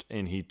chipped,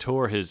 and he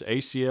tore his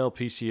ACL,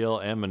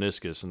 PCL, and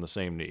meniscus in the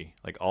same knee,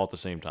 like all at the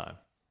same time.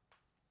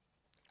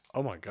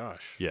 Oh my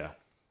gosh. Yeah.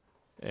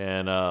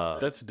 And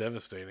that's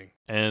devastating.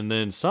 And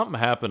then something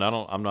happened,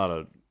 I'm not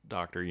a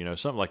doctor,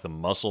 something like the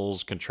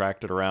muscles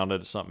contracted around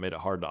it, something made it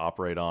hard to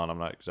operate on, I'm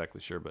not exactly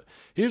sure, but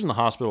he was in the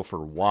hospital for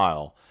a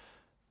while,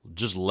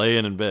 just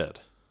laying in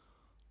bed.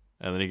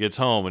 And then he gets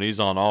home and he's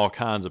on all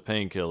kinds of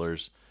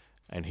painkillers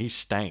and he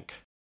stank.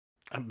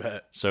 I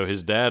bet. So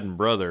his dad and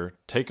brother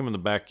take him in the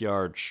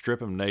backyard,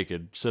 strip him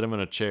naked, sit him in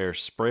a chair,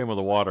 spray him with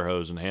a water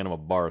hose, and hand him a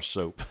bar of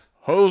soap.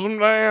 Hose him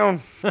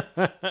down.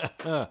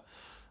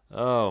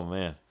 Oh,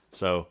 man.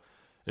 So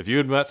if you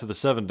had met to the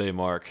 7-day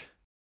mark.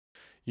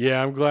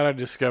 Yeah, I'm glad I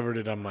discovered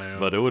it on my own.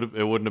 But it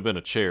wouldn't have been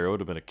a chair. It would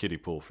have been a kiddie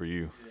pool for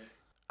you.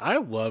 I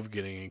love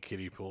getting in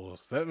kiddie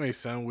pools. That may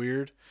sound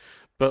weird.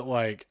 But,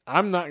 like,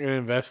 I'm not going to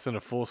invest in a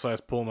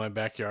full-size pool in my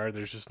backyard.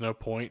 There's just no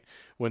point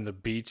when the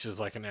beach is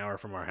like an hour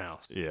from our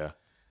house. Yeah.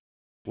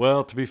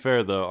 Well, to be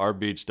fair, though, our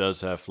beach does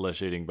have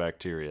flesh-eating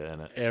bacteria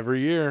in it. Every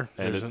year.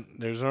 There's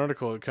an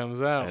article that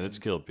comes out. And it's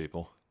killed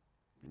people.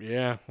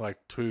 Yeah, like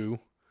 2.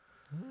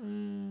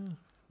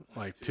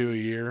 Like 2 a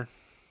year.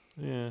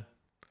 Yeah.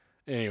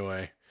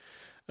 Anyway,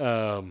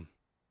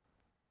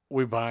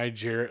 we buy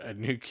Jarrett a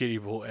new kiddie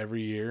pool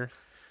every year.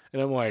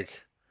 And I'm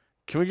like...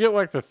 Can we get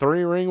like the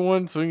 3-ring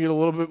one so we can get a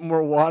little bit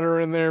more water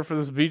in there for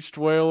this beached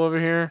whale over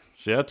here?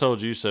 See, I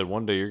told you said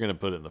one day you're going to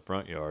put it in the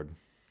front yard.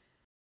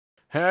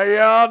 How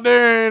y'all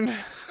doing?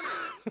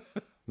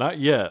 Not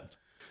yet.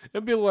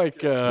 It'd be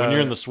like... when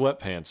you're in the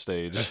sweatpants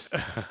stage.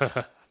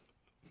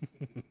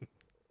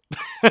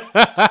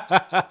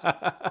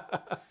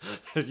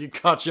 You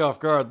caught you off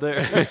guard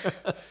there.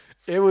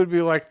 It would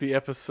be like the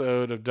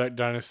episode of Duck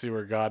Dynasty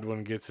where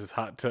Godwin gets his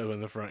hot tub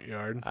in the front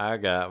yard. I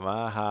got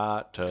my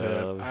hot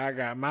tub. I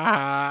got my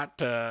hot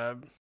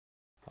tub.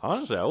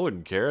 Honestly, I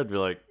wouldn't care. I'd be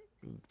like,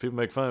 people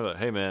make fun of it.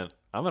 Hey, man,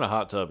 I'm in a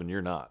hot tub and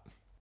you're not.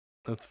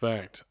 That's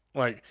fact.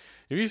 Like,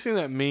 have you seen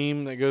that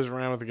meme that goes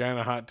around with the guy in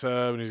a hot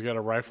tub and he's got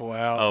a rifle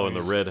out? Oh, and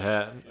the red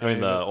hat. I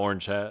mean, the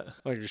orange hat.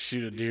 Like to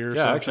shoot a deer or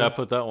something? Yeah, actually, I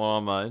put that one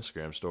on my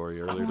Instagram story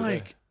earlier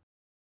today.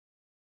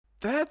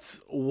 That's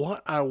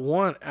what I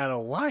want out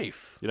of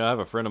life. I have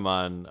a friend of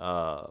mine,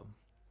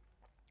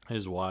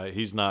 his wife,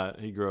 he's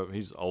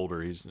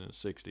older, he's in his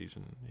 60s,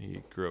 and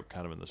he grew up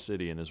kind of in the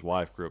city, and his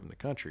wife grew up in the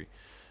country.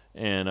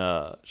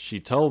 And she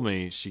told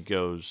me, she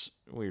goes,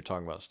 we were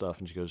talking about stuff,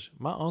 and she goes,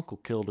 my uncle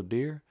killed a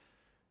deer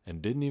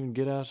and didn't even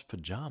get out his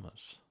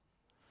pajamas.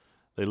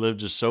 They lived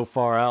just so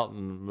far out in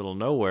the middle of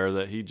nowhere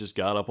that he just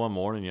got up one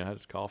morning, had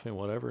his coffee and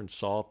whatever, and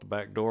saw at the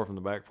back door from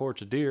the back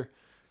porch a deer,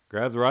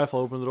 grabbed the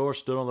rifle, opened the door,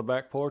 stood on the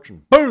back porch,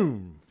 and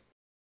boom!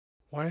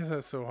 Why is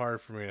that so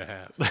hard for me to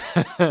have?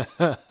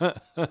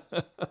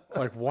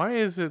 Like, why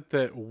is it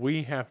that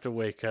we have to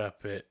wake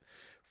up at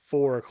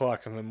 4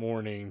 o'clock in the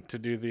morning to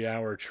do the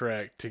hour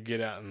trek to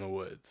get out in the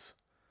woods?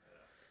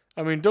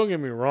 I mean, don't get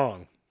me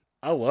wrong.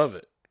 I love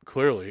it.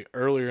 Clearly,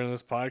 earlier in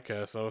this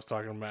podcast, I was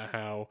talking about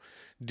how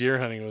deer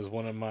hunting was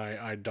one of my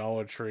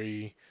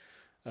idolatry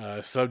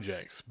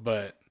subjects.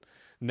 But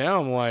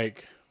now I'm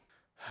like...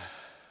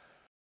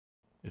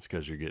 It's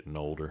because you're getting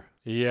older.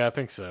 Yeah, I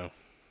think so.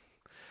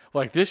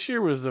 Like, this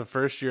year was the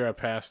first year I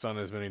passed on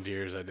as many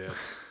deer as I did.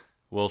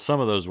 Well, some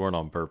of those weren't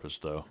on purpose,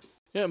 though.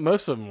 Yeah,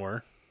 most of them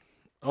were.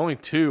 Only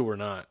 2 were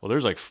not. Well,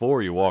 there's like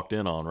 4 you walked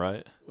in on,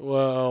 right?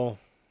 Well,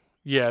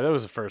 yeah, that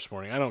was the first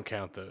morning. I don't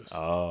count those.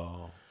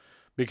 Oh.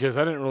 Because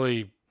I didn't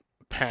really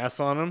pass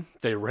on them.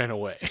 They ran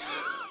away.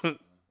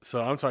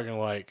 So I'm talking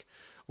like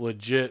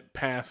legit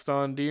passed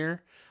on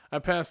deer. I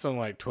passed on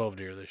like 12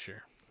 deer this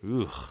year.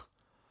 Ugh.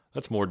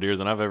 That's more deer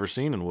than I've ever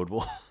seen in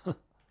Woodville.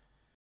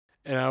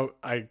 And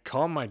I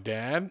called my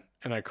dad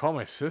and I called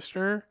my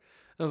sister. And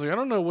I was like, I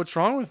don't know what's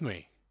wrong with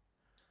me.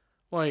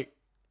 Like,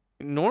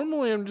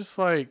 normally I'm just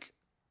like,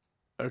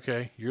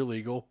 okay, you're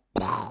legal.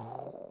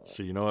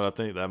 So you know what I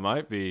think? That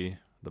might be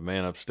the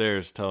man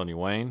upstairs telling you,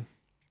 Wayne,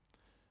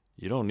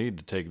 you don't need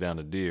to take down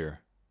a deer.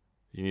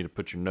 You need to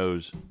put your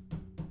nose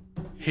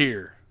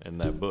here in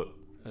that book.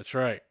 That's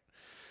right.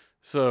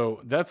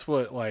 So that's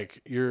what,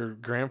 like, your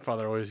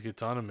grandfather always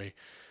gets on to me.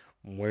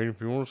 Wait, if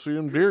you want to see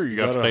them deer, you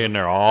got to stay in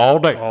there all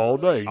day. All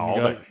day.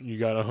 All You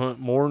got to hunt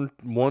more than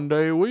one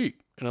day a week.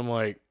 And I'm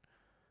like,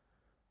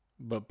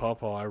 but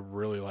Papa, I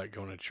really like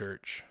going to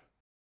church.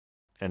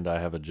 And I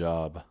have a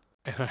job.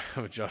 And I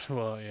have a job.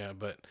 Well, yeah,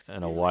 but.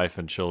 And a wife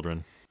and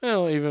children.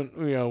 Well,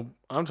 even,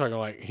 I'm talking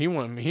like he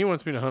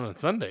wants me to hunt on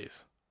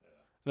Sundays.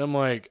 And I'm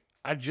like,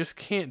 I just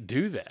can't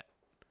do that.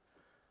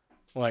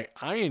 Like,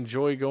 I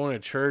enjoy going to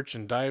church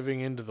and diving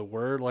into the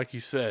Word, like you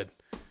said.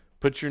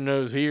 Put your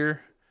nose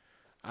here.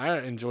 I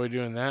enjoy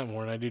doing that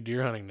more than I do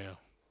deer hunting now.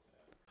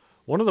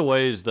 One of the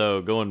ways,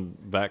 though, going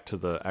back to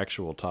the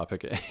actual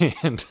topic at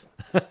hand,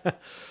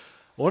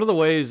 one of the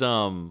ways,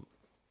 a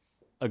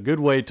good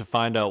way to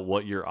find out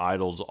what your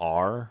idols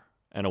are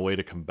and a way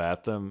to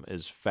combat them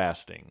is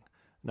fasting.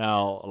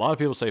 Now, a lot of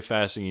people say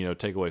fasting,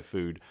 take away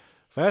food.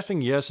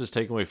 Fasting, yes, is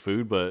taking away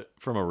food, but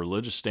from a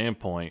religious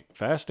standpoint,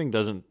 fasting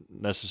doesn't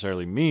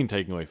necessarily mean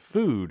taking away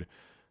food.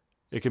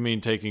 It can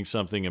mean taking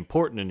something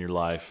important in your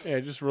life. Yeah,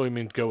 it just really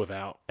means go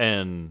without.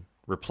 And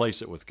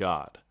replace it with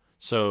God.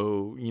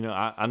 So,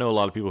 I know a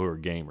lot of people who are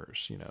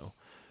gamers,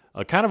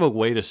 A kind of a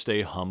way to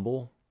stay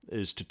humble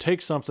is to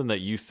take something that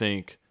you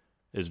think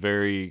is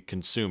very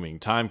consuming,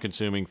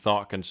 time-consuming,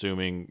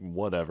 thought-consuming,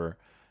 whatever,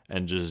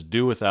 and just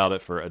do without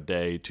it for a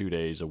day, 2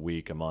 days, a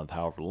week, a month,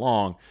 however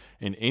long.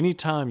 And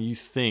anytime you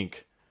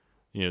think,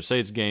 say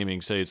it's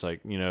gaming, say it's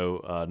like,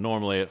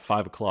 normally at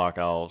 5 o'clock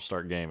I'll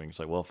start gaming. It's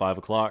like, well, 5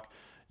 o'clock,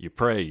 you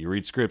pray, you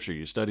read scripture,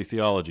 you study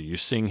theology, you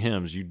sing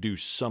hymns, you do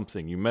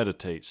something, you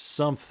meditate,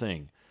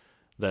 something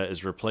that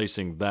is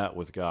replacing that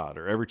with God.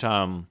 Or every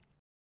time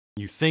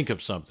you think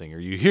of something or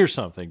you hear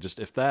something, just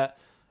if that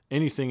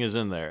anything is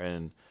in there.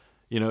 And,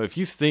 if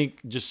you think,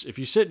 if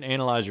you sit and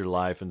analyze your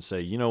life and say,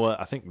 you know what,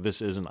 I think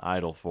this is an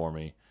idol for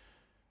me,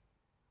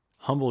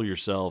 humble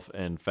yourself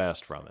and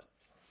fast from it.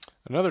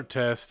 Another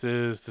test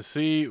is to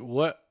see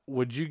what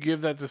would you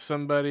give that to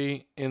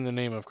somebody in the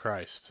name of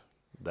Christ?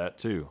 That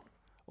too.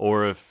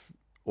 Or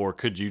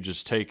could you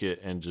just take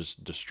it and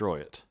just destroy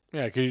it?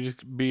 Yeah, could you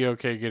just be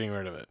okay getting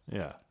rid of it?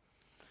 Yeah.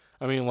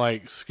 I mean,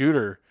 like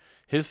Scooter,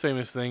 his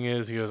famous thing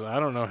is he goes, I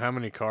don't know how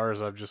many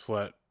cars I've just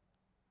let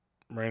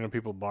random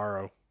people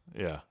borrow.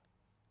 Yeah.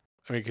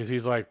 I mean, because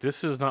he's like,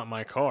 this is not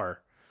my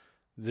car.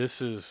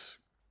 This is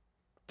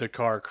the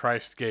car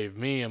Christ gave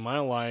me in my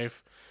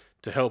life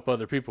to help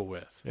other people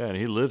with. Yeah, and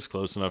he lives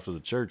close enough to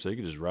the church that he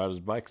could just ride his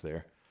bike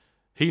there.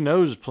 He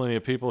knows plenty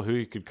of people who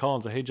he could call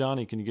and say, hey,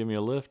 Johnny, can you give me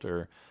a lift?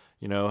 Or,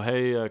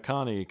 hey,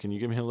 Connie, can you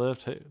give me a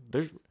lift? Hey,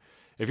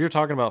 if you're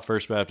talking about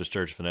First Baptist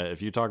Church Finette,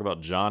 if you talk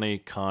about Johnny,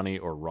 Connie,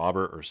 or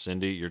Robert, or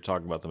Cindy, you're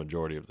talking about the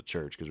majority of the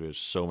church because we have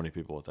so many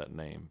people with that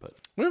name. But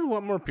we have a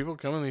lot more people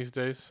coming these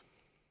days.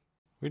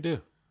 We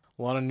do.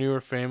 A lot of newer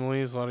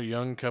families, a lot of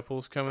young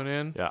couples coming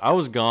in. Yeah, I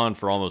was gone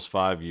for almost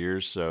 5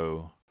 years,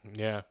 so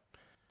yeah,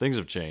 things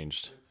have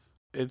changed.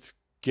 It's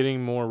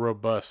getting more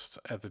robust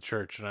at the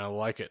church, and I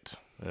like it.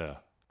 Yeah.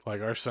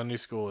 Like, our Sunday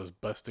school is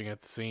busting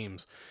at the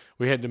seams.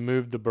 We had to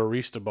move the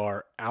barista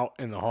bar out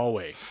in the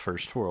hallway.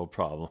 First world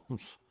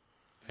problems.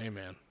 Hey,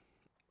 man.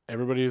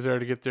 Everybody's there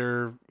to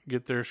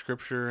get their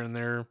scripture and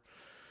their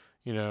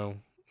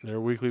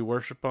weekly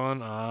worship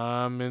on.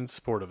 I'm in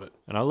support of it.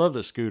 And I love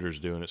that Scooter's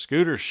doing it.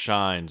 Scooter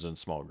shines in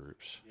small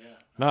groups.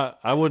 Yeah.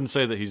 I wouldn't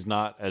say that he's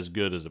not as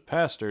good as a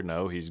pastor.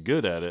 No, he's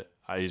good at it.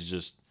 He's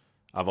just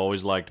I've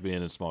always liked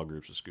being in small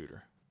groups with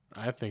Scooter.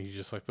 I think you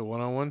just like the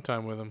one-on-one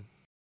time with him.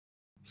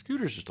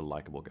 Scooter's just a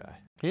likable guy.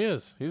 He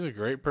is. He's a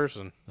great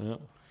person.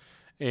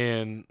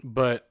 Yeah.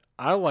 But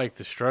I like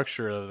the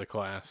structure of the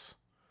class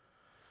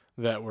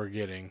that we're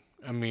getting.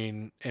 I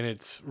mean, and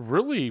it's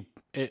really,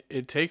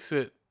 it takes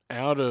it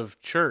out of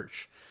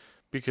church,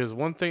 because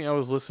one thing, I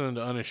was listening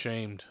to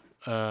Unashamed,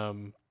 Phil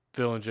and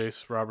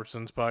Jace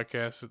Robertson's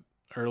podcast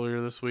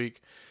earlier this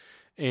week,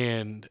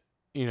 and,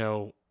 you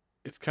know,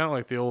 it's kind of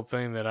like the old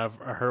thing that I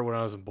heard when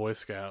I was in Boy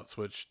Scouts,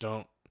 which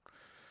don't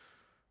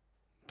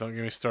get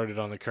me started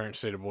on the current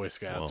state of Boy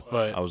Scouts,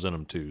 but I was in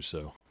them too,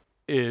 so.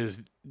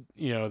 Is,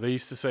 you know, they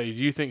used to say, do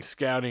you think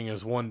scouting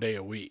is one day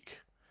a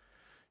week?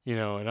 You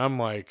know, and I'm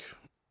like,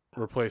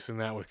 replacing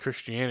that with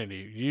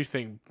Christianity. Do you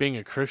think being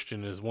a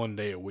Christian is one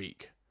day a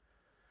week?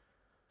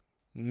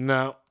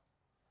 No.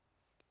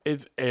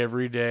 It's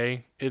every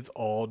day. It's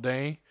all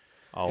day.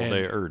 All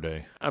day,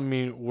 day. I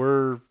mean,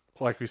 we're,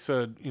 like we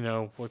said, you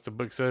know, what the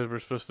book says, we're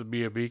supposed to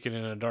be a beacon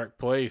in a dark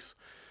place.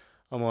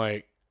 I'm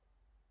like,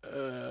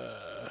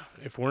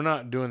 if we're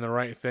not doing the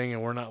right thing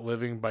and we're not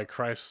living by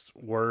Christ's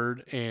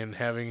word and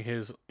having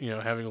his, you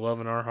know, having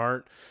love in our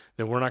heart,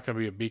 then we're not going to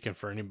be a beacon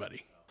for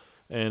anybody.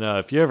 And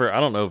if you ever, I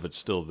don't know if it's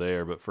still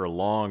there, but for a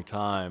long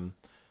time,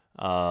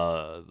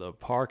 the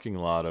parking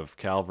lot of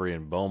Calvary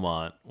and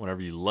Beaumont,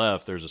 whenever you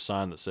left, there's a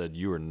sign that said,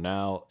 "You are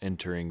now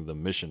entering the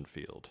mission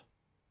field."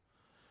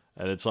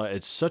 And it's like,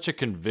 it's such a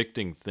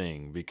convicting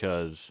thing,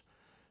 because,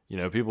 you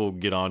know, people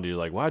get on to you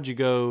like, why'd you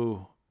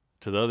go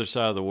to the other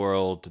side of the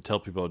world to tell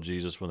people about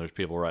Jesus when there's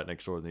people right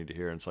next door that need to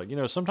hear? And it's like, you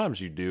know, sometimes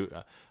you do.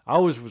 I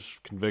always was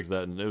convicted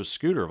that, and it was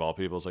Scooter of all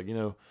people. It's like, you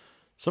know,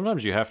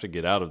 sometimes you have to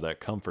get out of that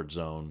comfort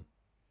zone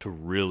to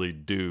really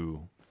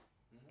do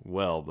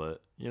well.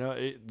 But, you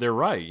know, they're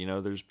right. You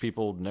know, there's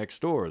people next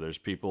door. There's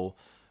people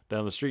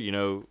down the street. You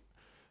know,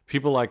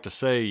 people like to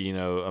say, you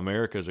know,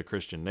 America is a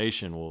Christian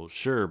nation. Well,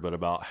 sure, but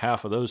about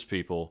half of those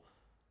people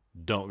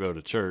don't go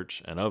to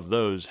church. And of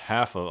those,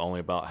 only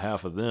about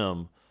half of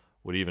them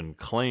would even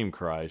claim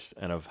Christ.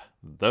 And of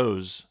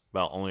those,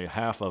 about only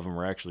half of them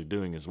are actually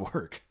doing his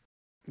work.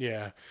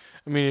 Yeah.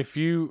 I mean, if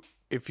you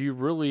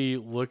really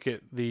look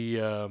at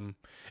the,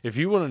 if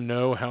you want to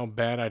know how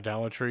bad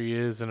idolatry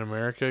is in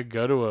America,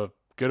 go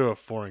to a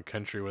foreign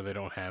country where they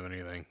don't have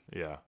anything.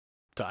 Yeah.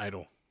 To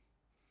idol.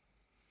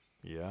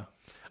 Yeah.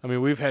 I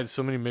mean, we've had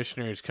so many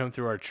missionaries come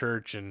through our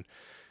church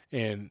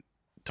and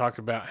talk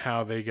about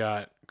how they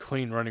got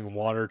clean running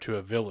water to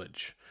a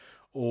village,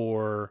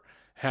 or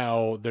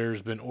how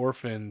there's been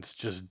orphans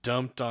just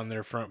dumped on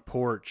their front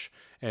porch,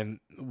 and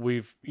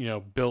we've, you know,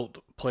 built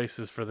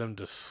places for them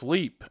to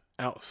sleep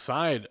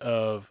outside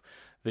of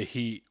the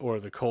heat or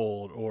the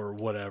cold or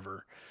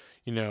whatever.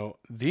 You know,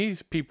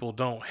 these people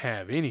don't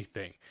have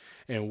anything.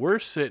 And we're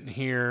sitting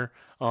here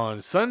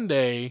on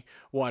Sunday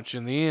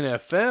watching the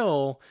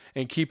NFL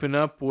and keeping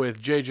up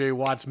with J.J.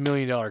 Watt's $1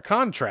 million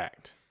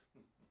contract.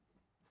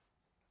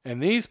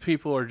 And these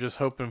people are just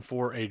hoping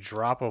for a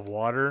drop of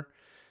water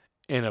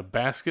and a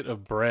basket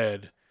of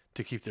bread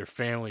to keep their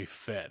family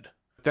fed.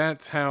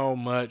 That's how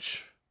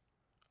much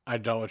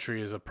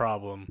idolatry is a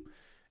problem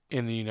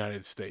in the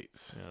United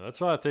States. Yeah, that's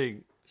why I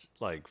think,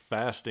 like,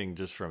 fasting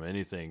just from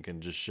anything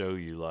can just show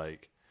you,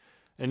 like,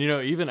 and, you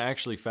know, even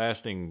actually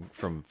fasting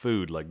from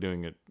food, like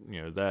doing it,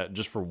 you know, that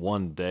just for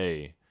one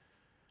day,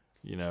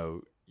 you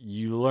know,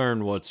 you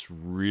learn what's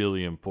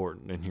really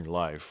important in your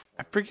life.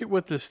 I forget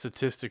what the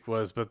statistic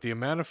was, but the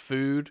amount of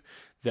food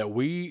that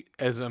we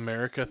as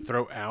America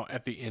throw out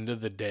at the end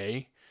of the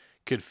day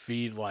could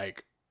feed,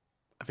 like,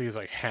 I think it's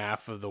like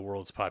half of the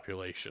world's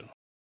population.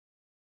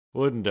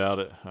 Wouldn't doubt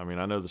it. I mean,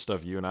 I know the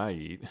stuff you and I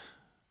eat,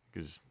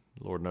 because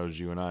Lord knows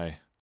you and I.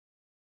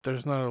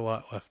 There's not a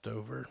lot left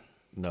over.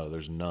 No,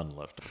 there's none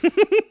left.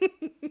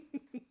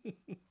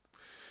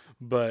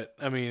 But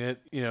I mean,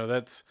 it, you know,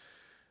 that's,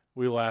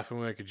 we laugh and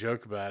we make a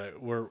joke about it.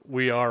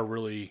 We are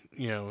really,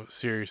 you know,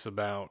 serious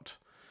about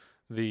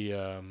the,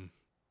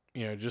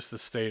 you know, just the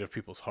state of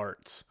people's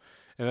hearts.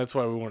 And that's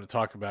why we want to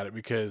talk about it,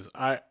 because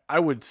I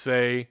would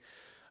say,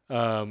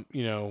 you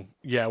know,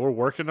 yeah, we're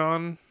working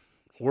on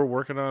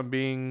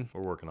being,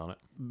 We're working on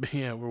it.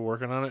 Yeah, we're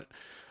working on it,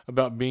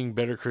 about being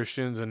better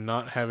Christians and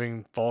not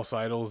having false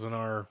idols in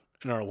our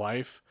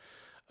life.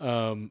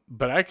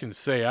 But I can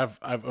say I've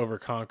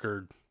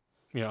overconquered,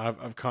 you know,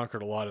 I've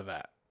conquered a lot of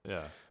that.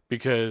 Yeah.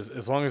 Because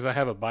as long as I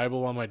have a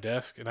Bible on my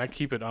desk, and I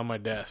keep it on my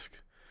desk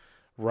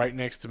right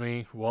next to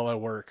me while I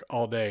work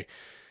all day,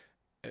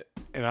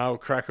 and I'll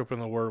crack open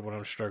the Word when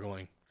I'm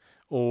struggling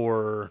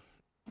or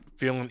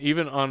feeling,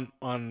 even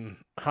on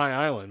High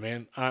Island,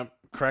 man, I'm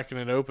cracking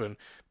it open,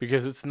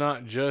 because it's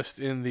not just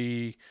in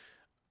the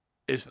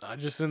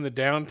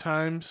down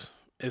times.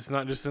 It's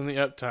not just in the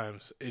up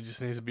times. It just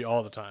needs to be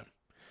all the time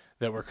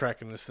that we're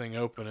cracking this thing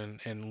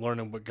open and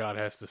learning what God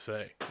has to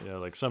say. Yeah,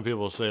 like some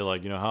people say,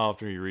 like, you know, how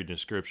often are you reading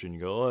scripture? And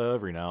you go, oh,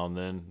 every now and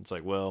then. It's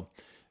like, well,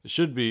 it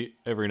should be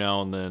every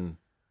now and then,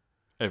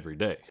 every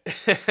day.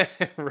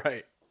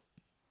 Right.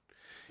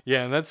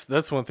 Yeah, and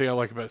that's one thing I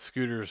like about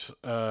Scooter's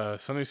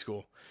Sunday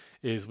school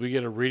is we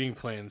get a reading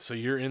plan, so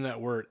you're in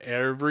that word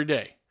every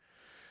day.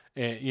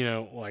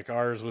 And like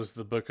ours was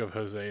the book of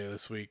Hosea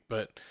this week,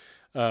 but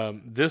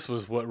this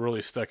was what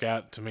really stuck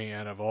out to me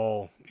out of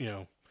all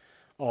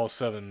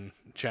 7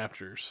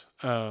 chapters.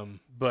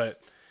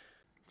 But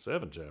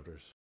 7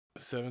 chapters.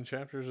 7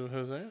 chapters of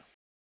Hosea?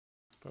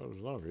 Thought it was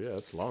longer. Yeah,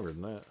 it's longer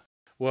than that.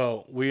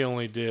 Well, we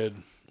only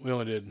did.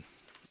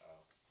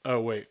 Oh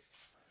wait,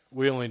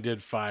 we only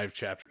did 5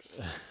 chapters.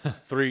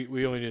 3.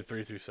 We only did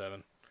 3 through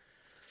 7.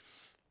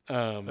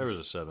 There was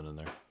a 7 in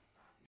there.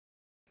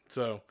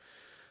 So,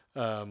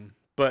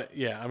 but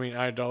yeah, I mean,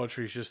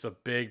 idolatry is just a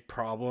big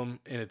problem,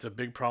 and it's a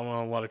big problem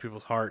on a lot of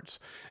people's hearts,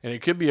 and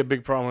it could be a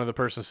big problem with the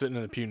person sitting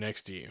in the pew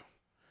next to you.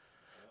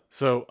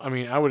 So, I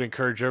mean, I would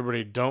encourage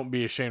everybody, don't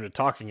be ashamed of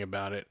talking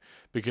about it,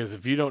 because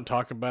if you don't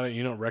talk about it,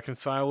 you don't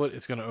reconcile it,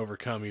 it's going to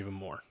overcome even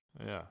more.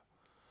 Yeah.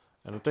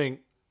 And I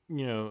think,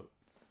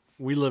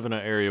 we live in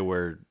an area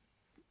where,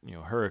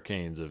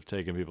 hurricanes have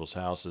taken people's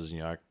houses.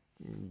 I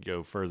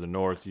go further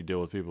north, you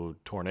deal with people who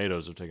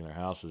tornadoes have taken their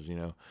houses,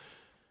 You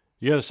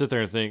got to sit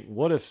there and think,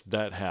 what if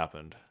that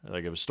happened?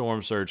 Like if a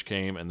storm surge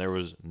came and there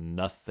was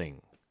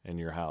nothing in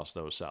your house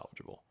that was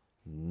salvageable.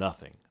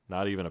 Nothing.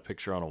 Not even a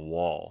picture on a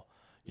wall.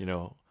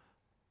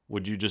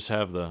 Would you just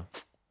have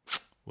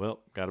well,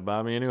 got to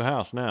buy me a new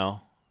house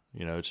now.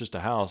 It's just a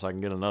house. I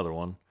can get another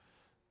one.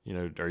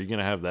 Are you going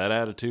to have that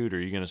attitude, or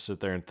are you going to sit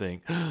there and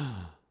think,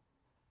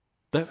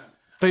 that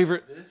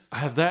favorite, I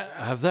have that,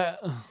 I have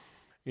that.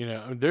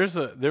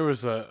 There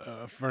was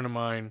a friend of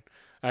mine,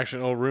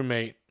 actually an old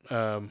roommate,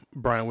 Brian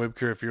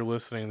Wibker, if you're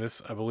listening,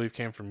 this I believe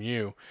came from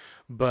you,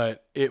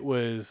 but it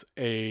was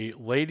a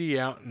lady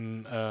out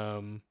in,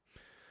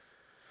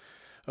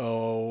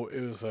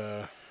 it was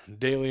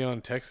De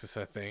Leon, Texas,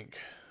 I think.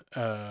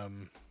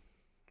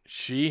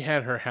 She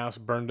had her house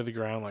burned to the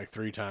ground like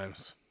 3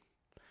 times.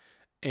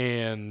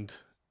 And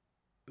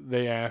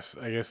they asked,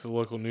 I guess the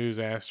local news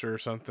asked her or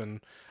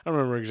something. I don't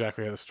remember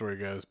exactly how the story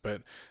goes,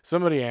 but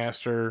somebody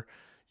asked her,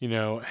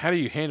 how do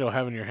you handle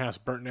having your house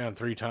burnt down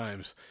 3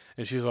 times?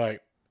 And she's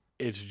like,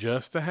 it's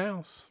just a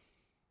house.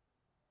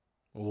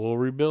 We'll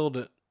rebuild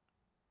it.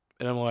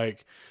 And I'm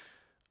like,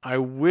 I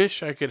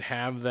wish I could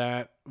have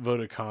that vote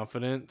of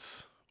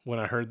confidence when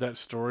I heard that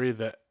story,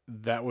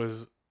 that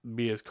was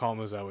be as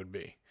calm as I would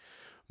be.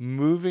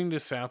 Moving to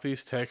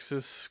Southeast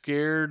Texas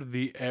scared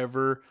the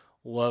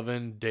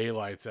ever-loving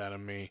daylights out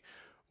of me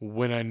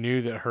when I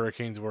knew that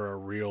hurricanes were a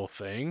real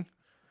thing.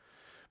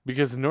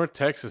 Because in North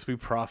Texas, we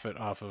profit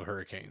off of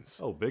hurricanes.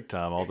 Oh, big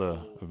time. All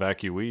the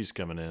evacuees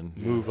coming in.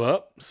 Move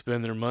up,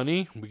 spend their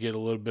money. We get a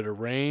little bit of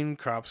rain,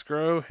 crops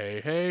grow.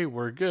 Hey,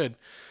 we're good.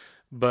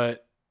 And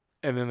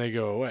then they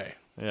go away.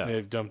 Yeah.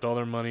 They've dumped all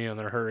their money on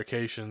their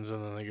hurricanes,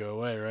 and then they go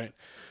away, right?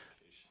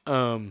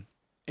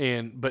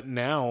 But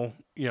now,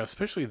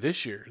 especially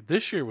this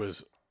year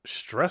was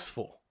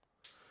stressful.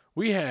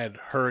 We had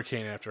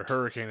hurricane after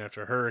hurricane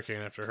after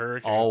hurricane after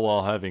hurricane. All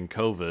while having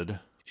COVID.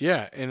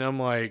 Yeah, and I'm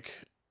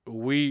like,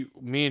 me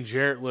and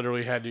Jarrett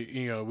literally had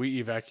to, we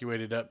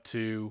evacuated up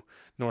to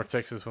North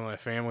Texas with my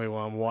family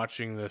while I'm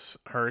watching this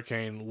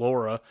Hurricane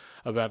Laura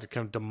about to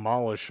come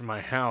demolish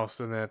my house,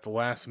 and then at the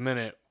last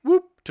minute,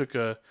 took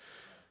a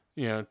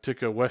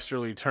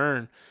westerly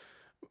turn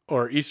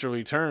or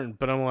easterly turn.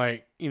 But I'm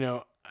like,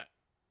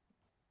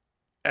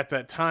 at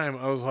that time,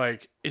 I was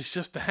like, it's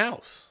just a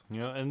house.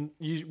 And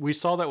we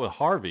saw that with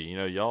Harvey.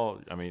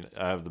 Y'all, I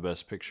have the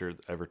best picture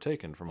ever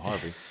taken from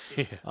Harvey.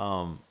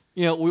 Yeah.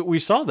 We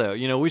saw that.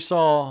 We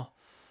saw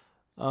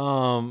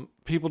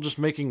people just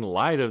making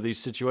light of these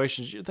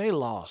situations. They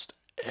lost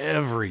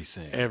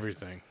everything.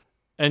 Everything.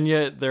 And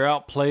yet they're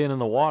out playing in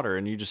the water,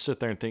 and you just sit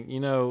there and think,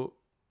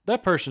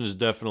 that person is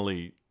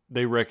definitely,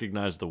 they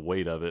recognize the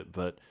weight of it,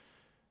 but,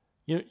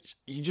 you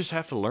just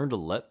have to learn to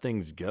let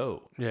things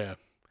go. Yeah.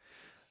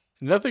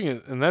 Nothing,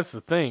 and that's the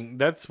thing.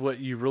 That's what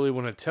you really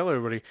want to tell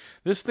everybody.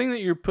 This thing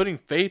that you're putting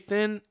faith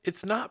in,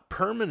 it's not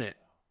permanent.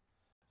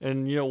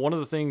 And, one of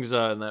the things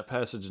in that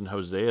passage in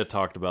Hosea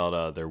talked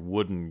about their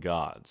wooden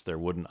gods, their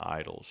wooden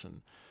idols.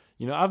 And,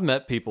 I've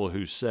met people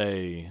who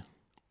say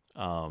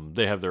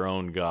they have their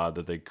own God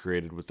that they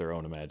created with their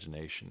own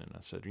imagination. And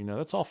I said,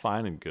 that's all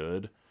fine and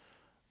good.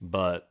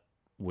 But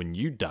when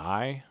you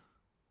die,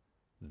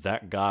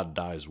 that God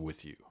dies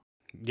with you.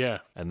 Yeah.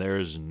 And there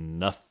is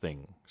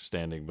nothing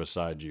standing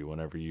beside you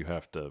whenever you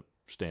have to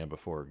stand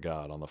before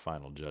God on the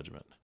final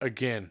judgment.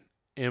 Again,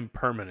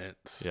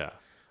 impermanence. Yeah.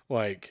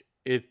 Like,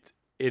 it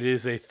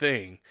is a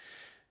thing.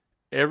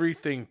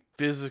 Everything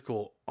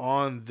physical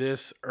on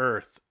this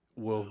earth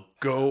will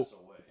go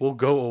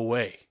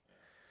away.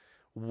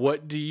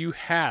 What do you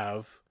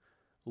have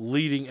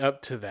leading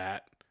up to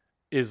that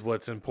is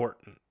what's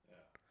important.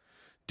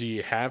 Do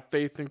you have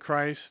faith in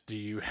Christ? Do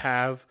you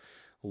have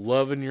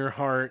love in your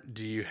heart?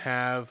 Do you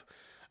have,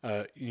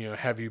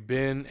 have you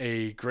been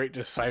a great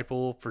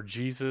disciple for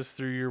Jesus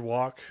through your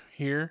walk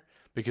here?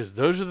 Because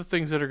those are the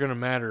things that are going to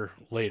matter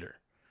later.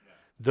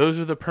 Those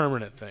are the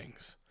permanent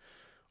things.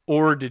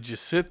 Or did you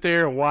sit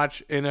there and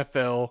watch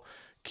NFL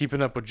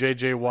keeping up with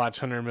J.J. Watt's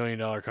 $100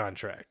 million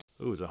contract.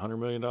 Ooh, is it $100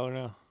 million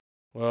now?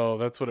 Well,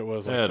 that's what it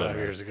was like 5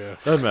 years ago.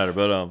 Doesn't matter,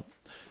 but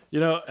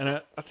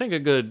and I think a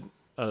good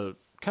kind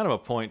of a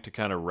point to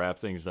kind of wrap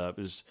things up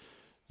is,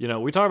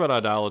 we talk about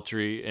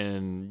idolatry,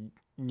 and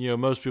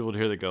most people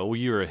hear that go, well,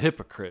 you're a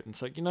hypocrite. And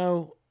it's like,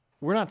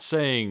 we're not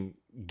saying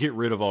get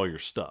rid of all your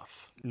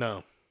stuff.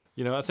 No.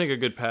 I think a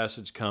good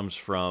passage comes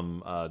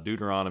from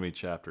Deuteronomy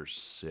chapter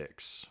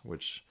 6,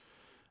 which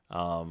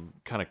kind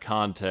of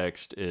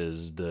context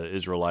is the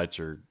Israelites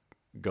are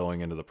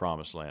going into the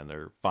promised land.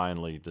 They're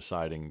finally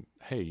deciding,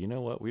 hey, you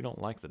know what? We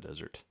don't like the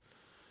desert.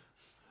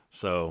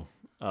 So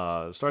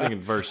starting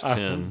in verse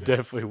 10. I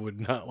definitely would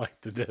not like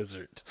the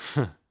desert.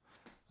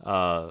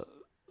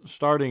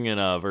 Starting in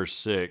verse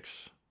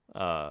 6,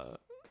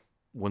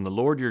 when the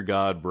Lord your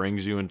God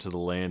brings you into the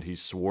land he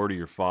swore to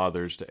your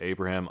fathers, to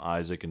Abraham,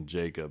 Isaac, and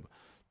Jacob,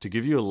 to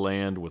give you a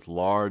land with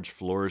large,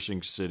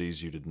 flourishing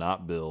cities you did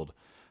not build,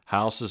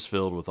 houses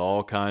filled with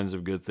all kinds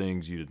of good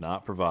things you did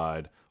not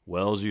provide,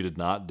 wells you did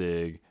not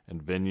dig,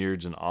 and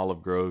vineyards and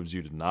olive groves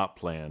you did not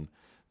plant,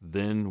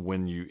 then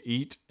when you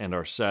eat and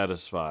are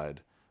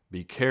satisfied,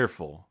 be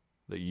careful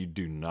that you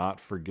do not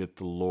forget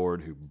the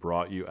Lord who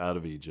brought you out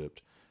of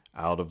Egypt,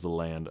 out of the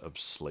land of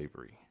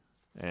slavery.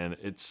 And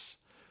it's,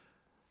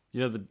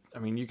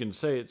 you can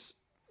say it's,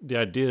 the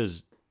idea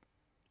is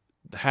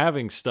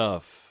having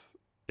stuff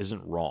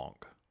isn't wrong.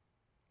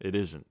 It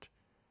isn't.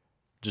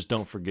 Just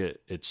don't forget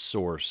its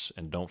source,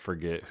 and don't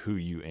forget who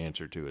you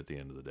answer to at the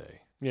end of the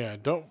day. Yeah,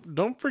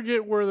 don't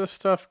forget where the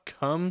stuff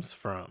comes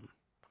from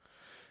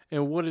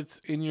and what it's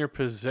in your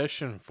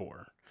possession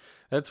for.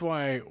 That's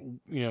why,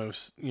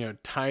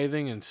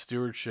 tithing and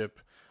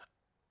stewardship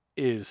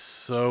is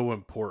so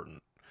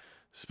important,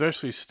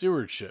 especially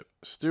stewardship.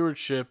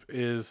 Stewardship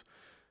is,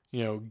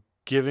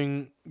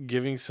 giving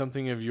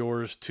something of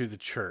yours to the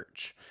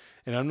church.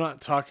 And I'm not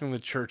talking the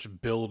church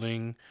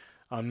building.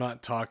 I'm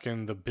not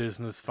talking the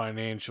business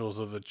financials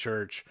of the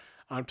church.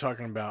 I'm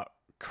talking about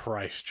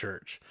Christ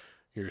Church.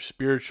 Your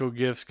spiritual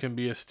gifts can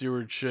be a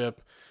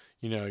stewardship.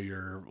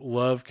 Your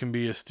love can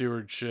be a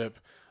stewardship.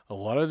 A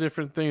lot of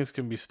different things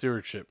can be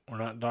stewardship. We're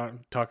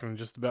not talking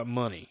just about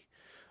money,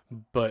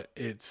 but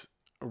it's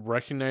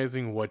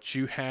recognizing what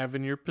you have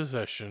in your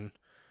possession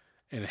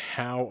and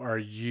how are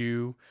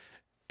you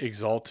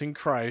exalting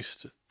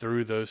Christ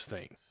through those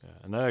things. Yeah,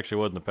 and that actually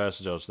wasn't the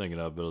passage I was thinking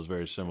of, but it was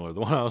very similar.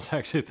 The one I was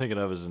actually thinking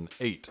of is in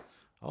 8,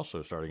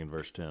 also starting in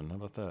verse 10. How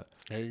about that?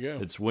 There you go.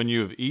 It's when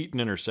you have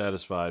eaten and are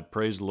satisfied,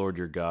 praise the Lord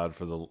your God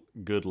for the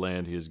good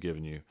land he has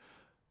given you.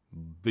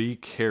 Be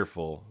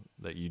careful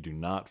that you do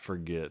not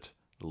forget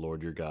the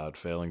Lord your God,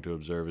 failing to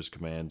observe his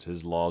commands,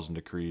 his laws and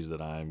decrees that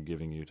I am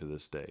giving you to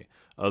this day.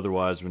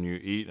 Otherwise, when you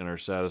eat and are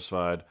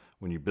satisfied,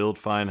 when you build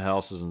fine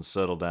houses and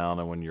settle down,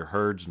 and when your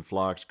herds and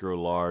flocks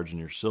grow large, and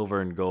your silver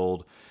and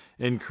gold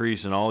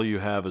increase, and all you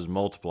have is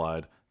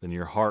multiplied, then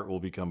your heart will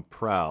become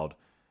proud,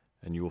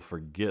 and you will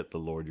forget the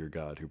Lord your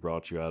God, who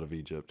brought you out of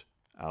Egypt,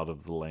 out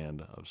of the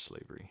land of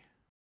slavery.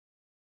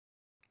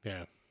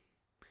 Yeah.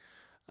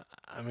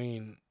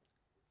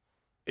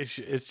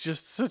 It's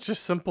just such a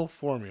simple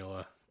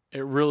formula.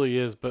 It really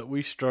is, but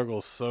we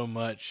struggle so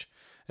much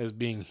as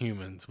being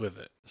humans with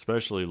it.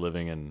 Especially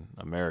living in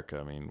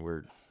America.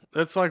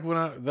 That's like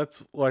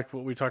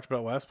what we talked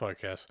about last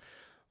podcast.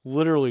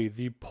 Literally,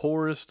 the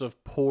poorest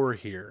of poor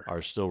here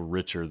are still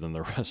richer than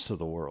the rest of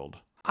the world.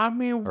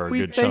 Or a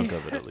good chunk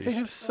of it, at least. They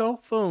have cell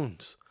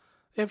phones.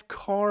 They have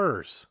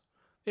cars.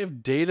 They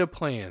have data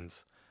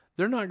plans.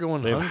 They're not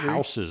going hungry. They have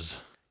houses.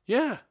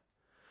 Yeah.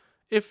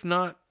 If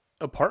not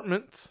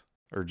apartments.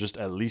 Or just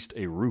at least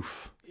a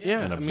roof.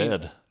 Yeah. And a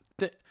bed.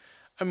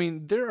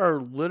 There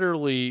are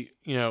literally,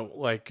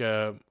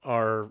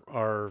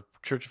 our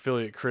church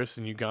affiliate Chris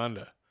in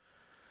Uganda,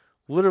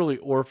 literally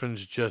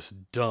orphans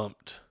just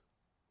dumped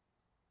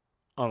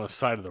on the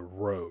side of the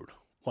road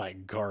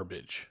like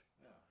garbage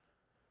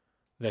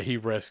that he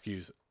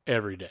rescues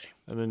every day.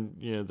 And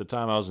then, the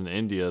time I was in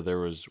India, there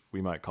was,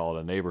 we might call it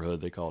a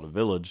neighborhood, they call it a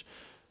village,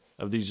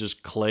 of these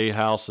just clay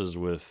houses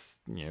with,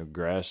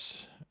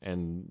 grass.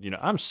 And,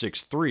 I'm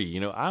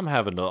 6'3", I'm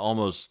having to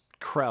almost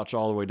crouch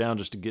all the way down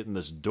just to get in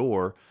this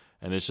door,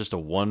 and it's just a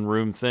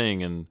one-room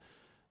thing, and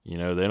they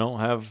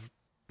don't have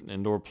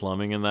indoor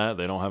plumbing in that.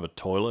 They don't have a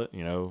toilet.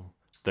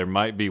 There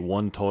might be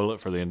one toilet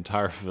for the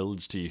entire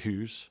village to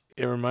use.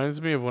 It reminds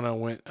me of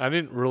when I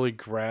didn't really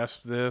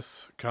grasp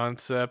this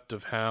concept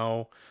of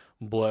how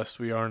blessed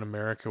we are in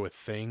America with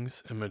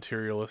things and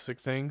materialistic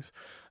things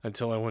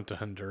until I went to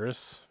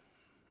Honduras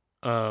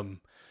on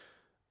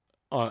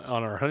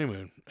our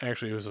honeymoon.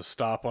 Actually, it was a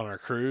stop on our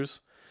cruise.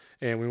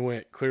 And we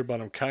went clear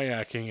bottom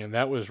kayaking, and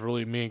that was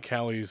really me and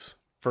Callie's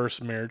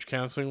first marriage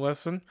counseling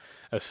lesson.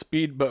 A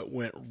speedboat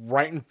went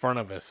right in front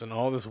of us, and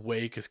all this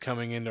wake is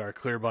coming into our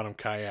clear bottom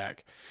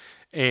kayak.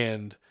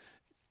 And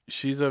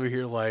she's over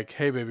here like,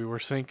 hey, baby, we're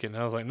sinking.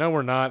 And I was like, no,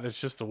 we're not.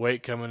 It's just the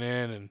wake coming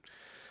in, and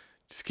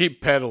just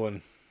keep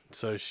pedaling.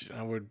 So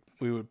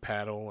we would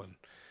paddle, and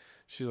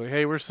she's like,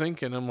 hey, we're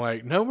sinking. I'm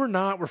like, no, we're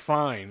not. We're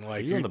fine. Like,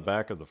 Are you in the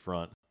back or the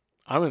front?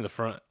 I'm in the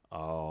front.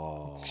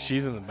 Oh.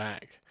 She's in the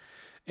back.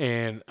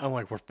 And I'm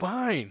like, we're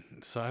fine.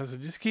 So I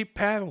said, just keep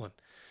paddling.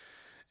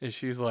 And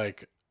she's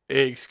like,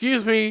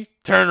 excuse me,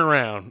 turn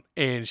around.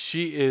 And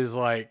she is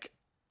like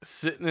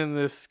sitting in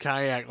this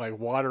kayak, like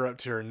water up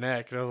to her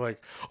neck. And I was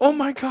like, oh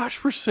my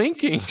gosh, we're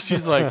sinking.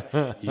 She's like,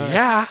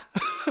 yeah.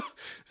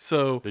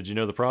 So, Did you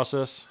know the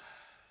process?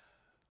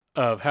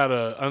 of how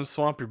to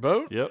unswamp your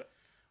boat? Yep.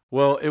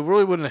 Well, it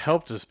really wouldn't have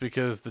helped us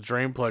because the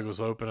drain plug was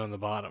open on the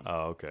bottom.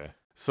 Oh, okay.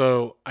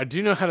 So I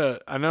know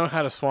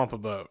how to swamp a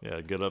boat.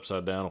 Yeah, get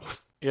upside down.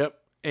 Yep.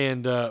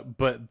 And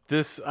but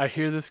I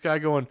hear this guy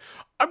going,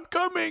 I'm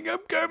coming.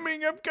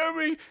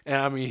 And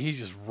I mean, he's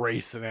just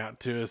racing out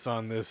to us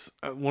on this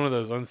one of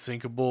those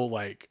unsinkable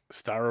like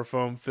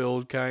styrofoam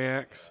filled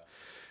kayaks.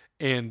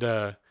 And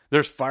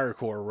there's fire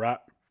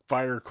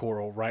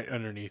coral right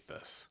underneath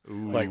us.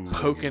 Ooh. Like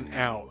poking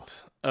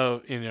out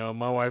of,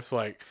 my wife's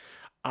like,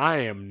 I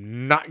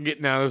am not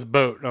getting out of this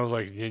boat. And I was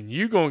like, and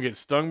you gonna get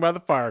stung by the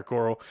fire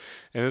coral.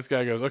 And this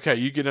guy goes, okay,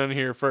 you get under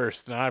here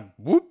first. And I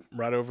whoop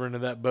right over into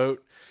that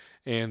boat.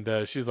 And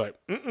she's like,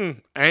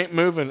 I ain't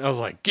moving. I was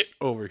like, get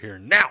over here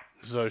now.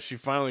 So she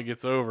finally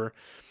gets over.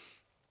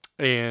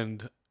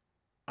 And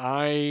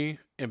I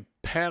am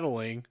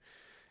paddling.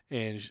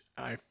 And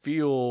I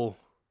feel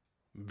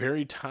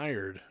very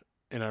tired.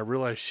 And I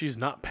realize she's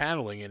not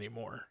paddling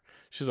anymore.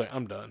 She's like,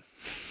 I'm done.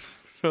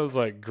 I was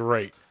like,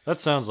 great. That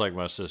sounds like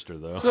my sister,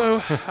 though. So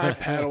I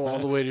paddle all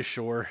the way to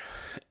shore,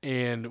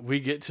 and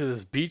we get to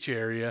this beach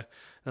area,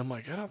 and I'm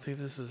like, I don't think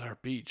this is our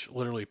beach.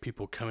 Literally,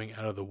 people coming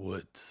out of the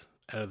woods,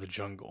 out of the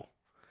jungle,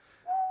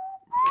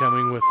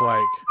 coming with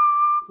like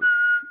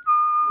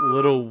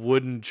little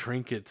wooden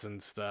trinkets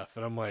and stuff,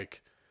 and I'm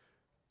like,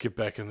 get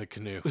back in the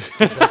canoe.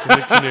 Get back in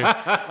the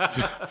canoe.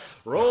 So,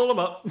 roll them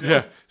up.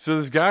 yeah. So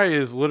this guy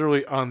is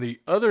literally on the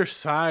other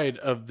side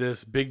of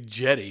this big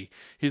jetty.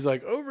 He's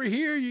like, over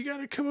here, you got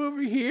to come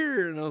over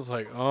here. And I was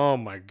like, oh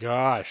my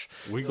gosh.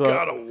 We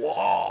gotta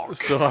walk.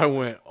 So I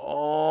went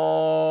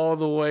all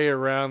the way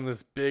around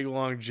this big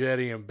long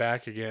jetty and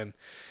back again.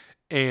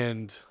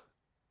 And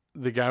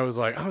the guy was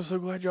like, I'm so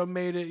glad y'all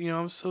made it.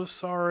 I'm so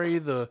sorry.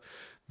 The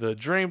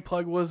drain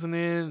plug wasn't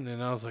in.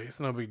 And I was like, it's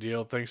no big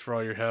deal. Thanks for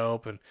all your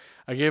help. And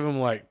I gave him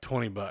like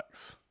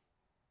 $20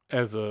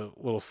 as a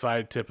little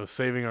side tip of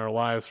saving our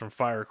lives from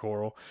fire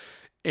coral.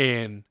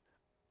 And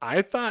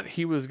I thought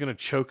he was going to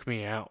choke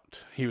me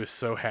out. He was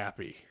so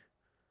happy.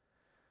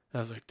 I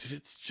was like, dude,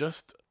 it's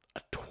just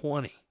a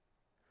 20.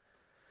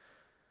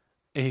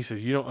 And he said,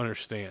 you don't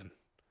understand.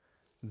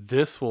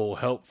 This will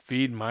help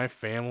feed my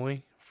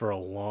family for a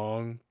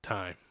long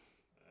time.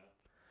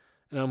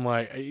 And I'm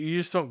like, you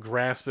just don't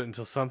grasp it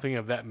until something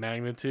of that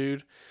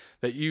magnitude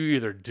that you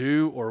either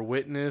do or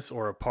witness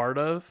or a part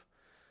of.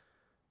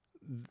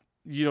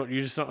 You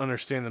just don't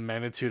understand the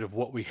magnitude of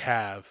what we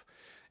have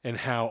and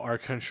how our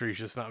country is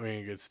just not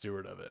being a good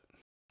steward of it.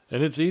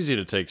 And it's easy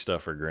to take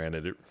stuff for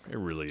granted. It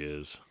really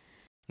is.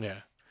 Yeah.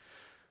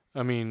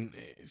 I mean,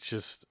 it's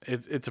just,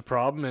 it's a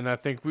problem, and I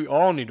think we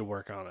all need to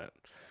work on it.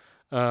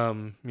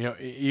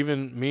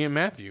 Even me and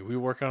Matthew, we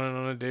work on it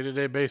on a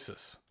day-to-day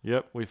basis.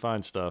 Yep, we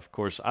find stuff. Of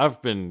course,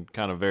 I've been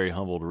kind of very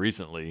humbled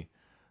recently.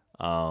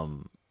 I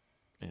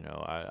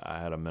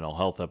had a mental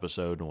health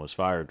episode and was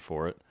fired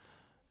for it,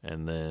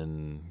 and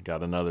then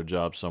got another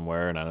job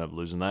somewhere and ended up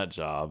losing that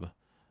job.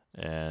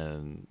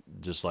 And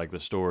just like the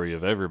story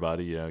of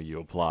everybody, you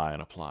apply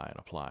and apply and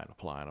apply and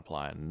apply and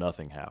apply, and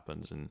nothing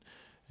happens. And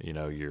you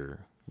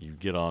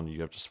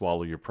have to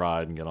swallow your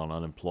pride and get on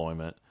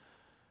unemployment.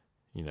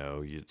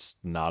 It's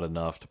not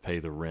enough to pay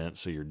the rent,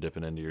 so you're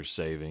dipping into your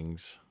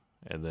savings,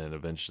 and then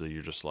eventually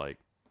you're just like,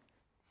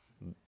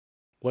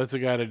 what's a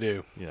guy to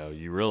do?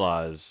 You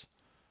realize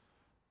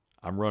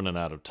I'm running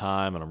out of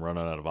time and I'm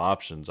running out of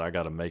options. I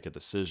got to make a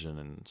decision,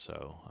 and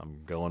so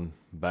I'm going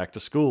back to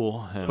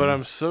school. But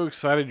I'm so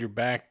excited you're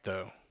back,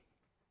 though.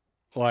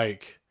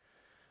 Like,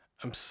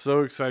 I'm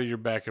so excited you're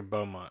back at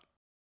Beaumont.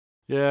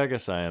 Yeah, I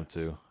guess I am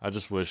too. I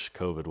just wish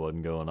COVID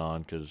wasn't going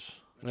on, because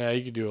yeah,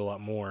 you could do a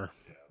lot more.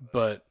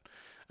 But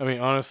I mean,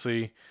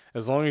 honestly,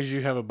 as long as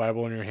you have a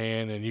Bible in your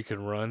hand and you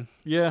can run.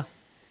 Yeah.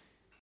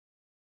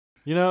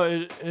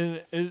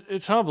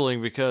 It's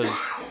humbling because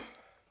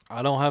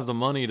I don't have the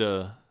money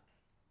to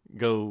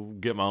go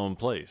get my own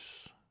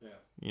place. Yeah.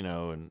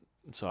 And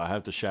so I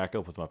have to shack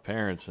up with my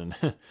parents, and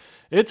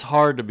it's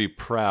hard to be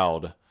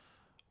proud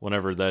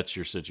whenever that's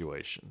your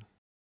situation.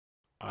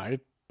 I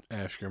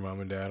ask your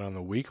mom and dad on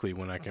the weekly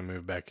when I can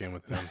move back in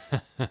with them.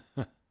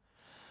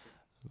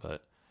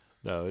 But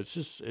no,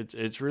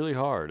 it's really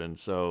hard. And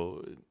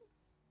so,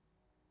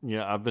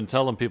 I've been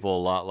telling people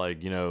a lot,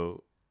 like,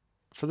 for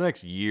the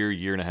next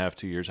year and a half,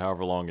 2 years,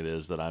 however long it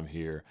is that I'm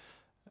here,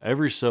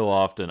 every so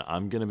often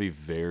I'm going to be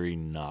very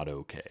not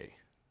okay.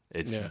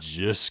 It's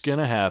just going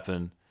to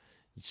happen.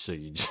 So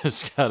you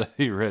just got to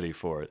be ready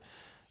for it.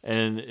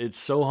 And it's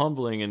so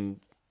humbling. And,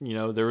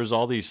 there was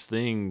all these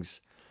things.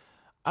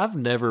 I've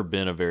never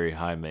been a very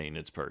high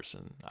maintenance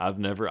person.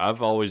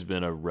 I've always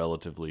been a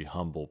relatively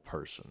humble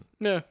person.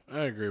 Yeah, I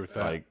agree with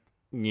that. Like,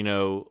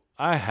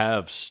 I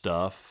have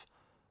stuff.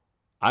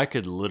 I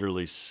could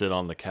literally sit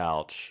on the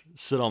couch,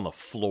 sit on the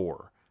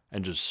floor,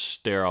 and just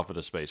stare off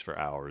into space for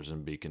hours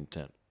and be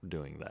content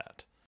doing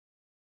that.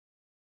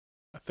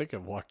 I think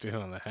I've walked in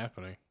on that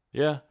happening.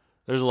 Yeah.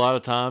 There's a lot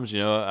of times,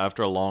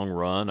 after a long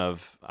run,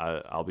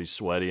 I'll be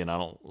sweaty and I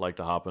don't like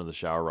to hop into the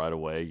shower right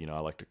away. I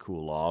like to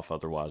cool off.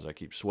 Otherwise, I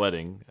keep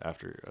sweating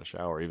after a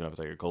shower, even if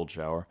I take a cold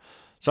shower.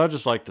 So I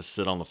just like to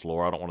sit on the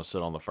floor. I don't want to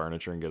sit on the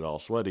furniture and get all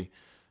sweaty.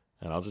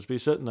 And I'll just be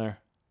sitting there.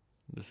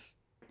 Just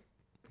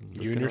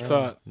You and your around,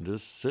 thoughts.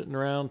 Just sitting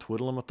around,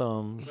 twiddling my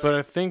thumbs. But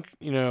I think,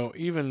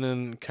 even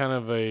in kind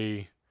of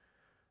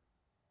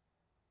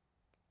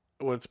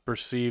what's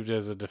perceived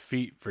as a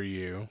defeat for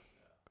you,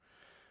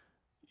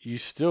 you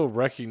still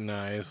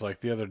recognize, like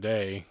the other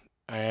day,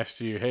 I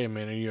asked you, hey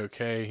man, are you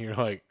okay? You're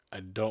like, I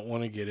don't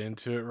want to get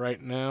into it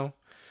right now.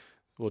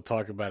 We'll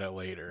talk about it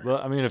later.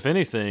 But I mean, if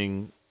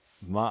anything,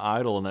 my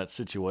idol in that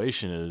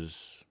situation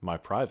is my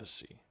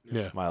privacy,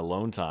 my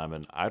alone time,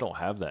 and I don't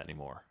have that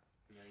anymore.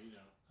 Yeah, you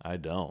don't. I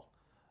don't.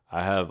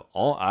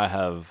 I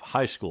have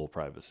high school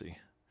privacy,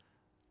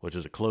 which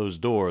is a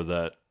closed door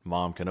that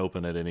mom can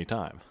open at any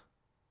time.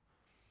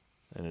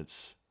 And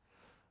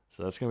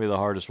so that's going to be the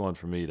hardest one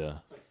for me to.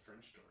 It's like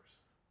French doors.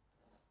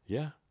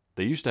 Yeah.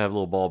 They used to have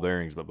little ball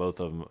bearings, but both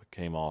of them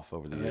came off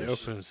over the years.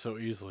 They open so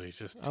easily. It's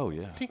just oh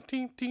yeah. Tink,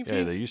 tink, tink, Yeah,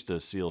 tink. they used to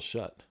seal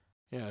shut.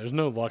 Yeah, there's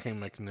no locking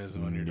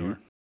mechanism on your door.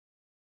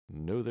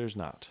 No, there's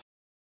not.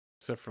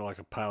 Except for like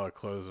a pile of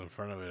clothes in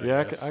front of it. Yeah,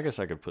 I guess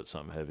I could put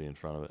something heavy in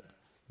front of it.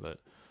 But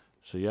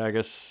so yeah, I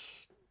guess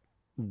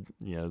the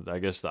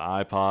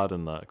iPod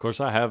and of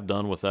course I have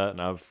done with that,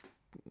 and I've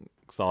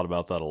thought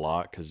about that a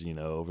lot because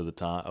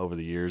over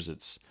the years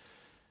it's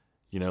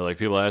like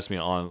people ask me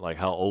on like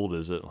how old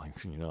is it, like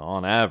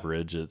on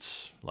average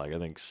it's like I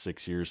think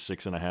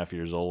 6.5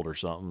 years old or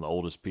something. The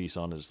oldest piece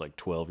on it is like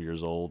 12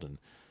 years old, and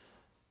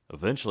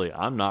eventually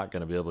I'm not going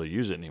to be able to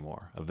use it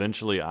anymore.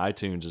 Eventually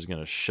iTunes is going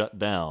to shut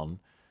down,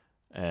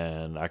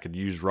 and I could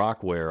use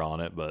Rockware on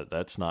it, but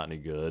that's not any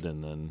good.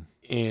 And then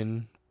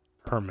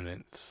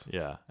impermanence.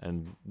 Yeah,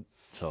 and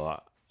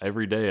so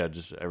every day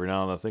every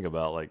now and then I think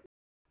about like,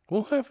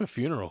 we'll have a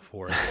funeral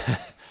for it.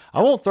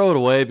 I won't throw it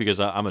away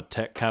because I'm a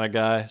tech kind of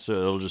guy, so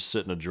it'll just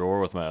sit in a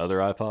drawer with my other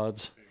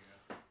iPods.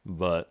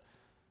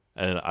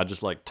 And I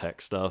just like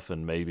tech stuff,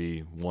 and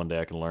maybe one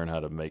day I can learn how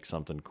to make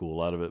something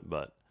cool out of it,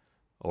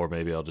 or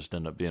maybe I'll just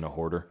end up being a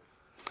hoarder.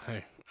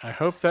 Hey, I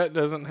hope that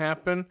doesn't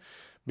happen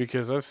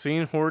because I've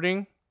seen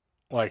hoarding.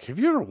 Like, have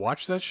you ever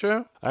watched that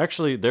show?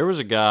 Actually, there was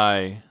a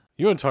guy.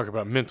 You want to talk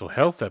about mental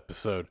health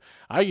episode?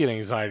 I get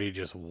anxiety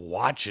just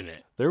watching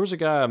it. There was a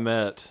guy I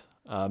met.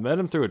 Met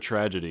him through a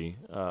tragedy.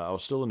 I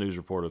was still a news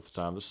reporter at the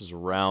time. This is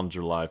around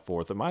July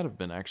 4th. It might have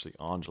been actually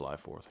on July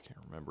 4th. I can't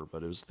remember,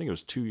 but I think it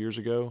was 2 years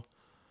ago.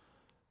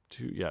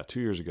 2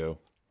 years ago.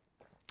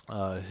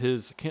 I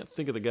can't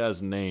think of the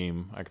guy's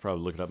name. I could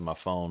probably look it up on my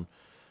phone.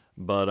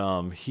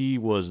 But he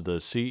was the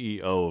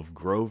CEO of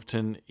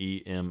Groveton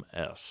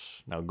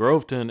EMS. Now,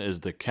 Groveton is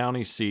the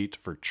county seat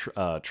for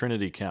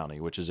Trinity County,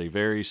 which is a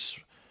very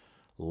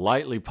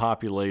lightly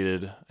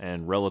populated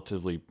and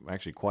relatively,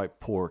 actually quite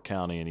poor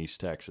county in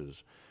East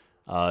Texas.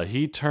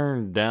 He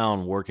turned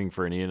down working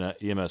for an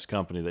EMS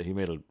company that he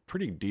made a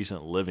pretty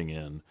decent living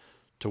in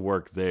to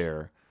work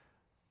there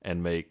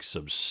and make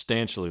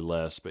substantially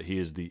less, but he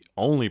is the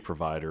only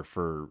provider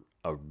for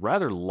a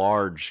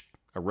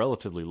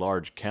relatively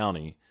large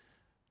county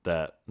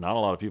that not a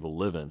lot of people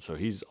live in. So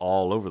he's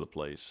all over the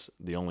place,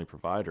 the only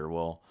provider.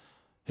 Well,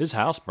 his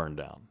house burned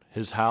down.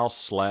 His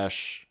house /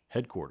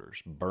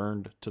 headquarters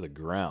burned to the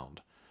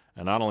ground.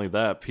 And not only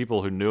that,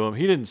 people who knew him,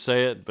 he didn't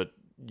say it, but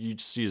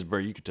you'd see his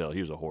burn, you could tell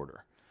he was a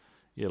hoarder.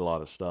 He had a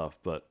lot of stuff.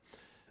 But,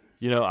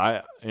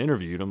 I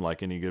interviewed him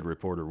like any good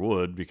reporter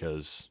would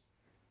because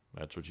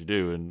that's what you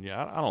do. And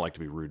yeah, I don't like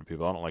to be rude to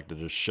people. I don't like to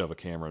just shove a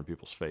camera in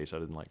people's face. I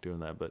didn't like doing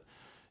that. But,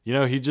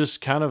 he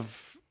just kind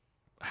of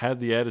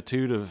had the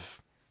attitude of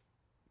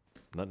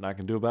nothing I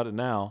can do about it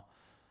now.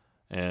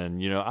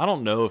 And, I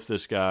don't know if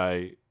this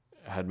guy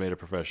had made a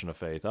profession of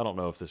faith. I don't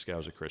know if this guy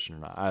was a Christian or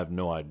not. I have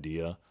no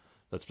idea.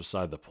 That's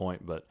beside the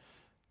point. But,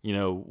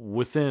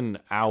 within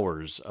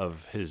hours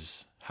of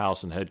his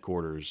house and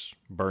headquarters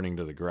burning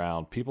to the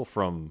ground, people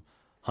from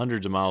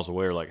hundreds of miles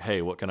away are like,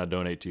 hey, what can I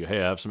donate to you?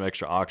 Hey, I have some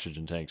extra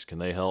oxygen tanks. Can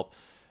they help?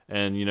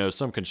 And,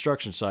 some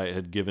construction site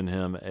had given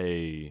him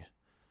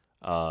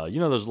those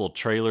little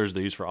trailers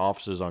they use for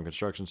offices on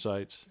construction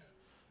sites?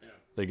 Yeah.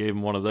 They gave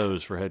him one of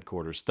those for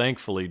headquarters.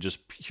 Thankfully,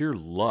 just pure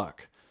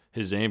luck,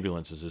 his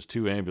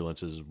 2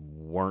 ambulances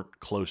weren't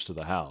close to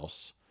the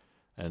house.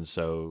 And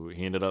so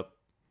he ended up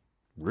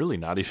really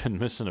not even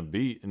missing a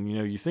beat. And,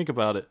 you think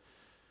about it,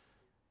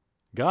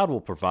 God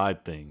will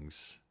provide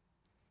things.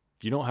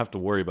 You don't have to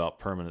worry about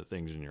permanent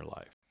things in your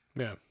life.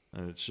 Yeah.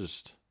 And it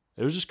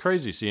was just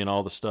crazy seeing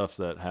all the stuff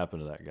that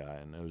happened to that guy.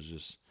 And it was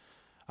just,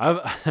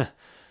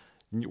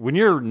 when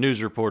you're a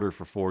news reporter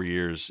for 4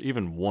 years,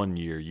 even 1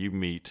 year, you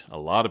meet a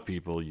lot of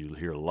people, you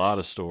hear a lot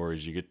of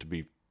stories, you get to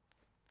be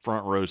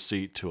front row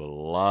seat to a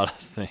lot of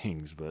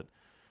things, but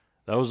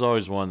that was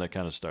always one that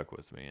kind of stuck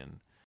with me. And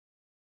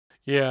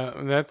yeah,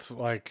 that's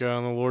like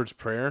on the Lord's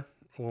Prayer.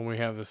 when we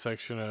have the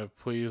section of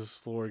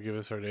please, Lord, give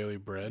us our daily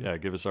bread. Yeah,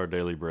 give us our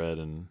daily bread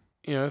and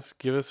It's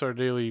give us our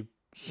daily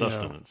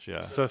sustenance.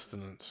 Yeah.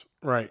 Sustenance.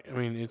 Right. I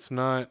mean, it's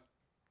not,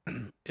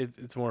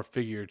 it's more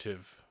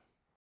figurative.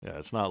 Yeah,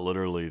 it's not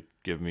literally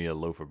give me a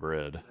loaf of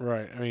bread.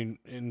 Right. I mean,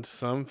 in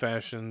some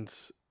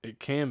fashions, it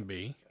can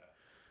be.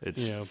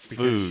 It's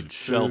food,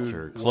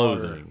 shelter,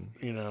 clothing.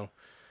 Water,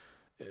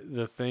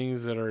 the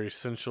things that are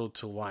essential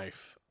to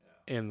life.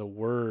 And the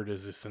word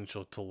is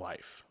essential to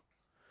life.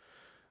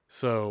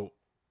 So,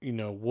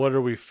 what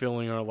are we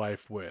filling our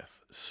life with?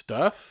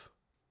 Stuff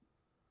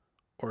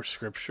or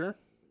scripture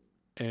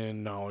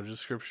and knowledge of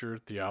scripture,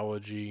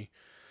 theology,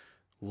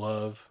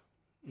 love.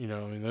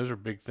 Those are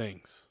big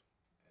things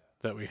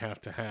that we have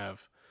to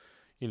have,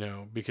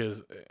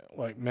 because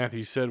like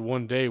Matthew said,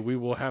 one day we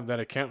will have that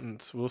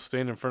accountant. We'll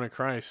stand in front of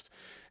Christ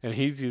and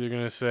he's either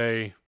going to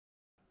say,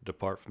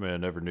 depart from me, I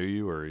never knew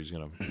you, or he's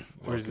going to,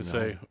 or he's going to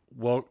say,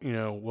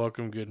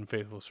 welcome, good and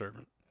faithful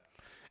servant.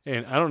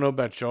 And I don't know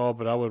about y'all,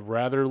 but I would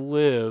rather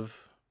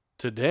live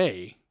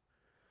today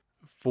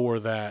for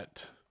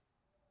that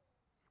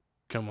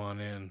come on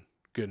in,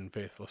 good and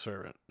faithful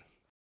servant.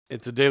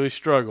 It's a daily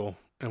struggle,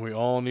 and we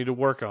all need to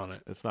work on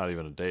it. It's not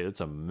even a day. It's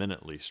a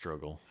minutely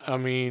struggle. I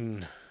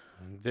mean,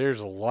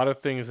 there's a lot of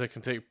things that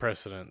can take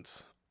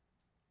precedence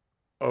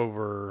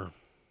over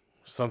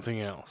something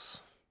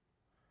else.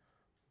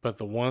 But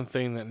the one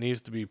thing that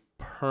needs to be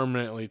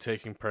permanently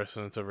taking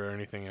precedence over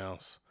anything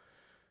else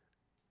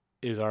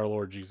is our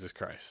Lord Jesus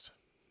Christ.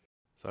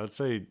 So I'd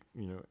say,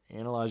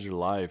 analyze your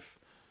life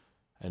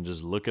and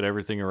just look at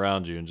everything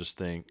around you and just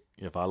think,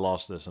 if I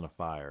lost this in a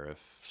fire,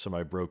 if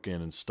somebody broke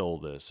in and stole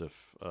this,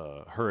 if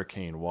a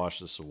hurricane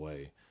washed this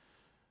away,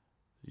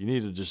 you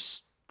need to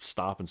just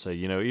stop and say,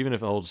 even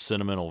if it holds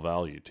sentimental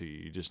value to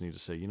you, you just need to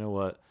say, you know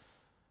what?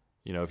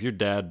 If your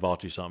dad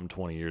bought you something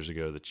 20 years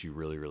ago that you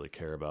really, really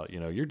care about,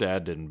 your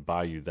dad didn't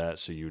buy you that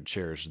so you would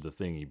cherish the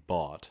thing he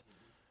bought.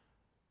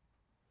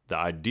 The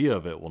idea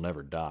of it will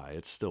never die.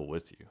 It's still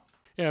with you.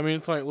 Yeah, I mean,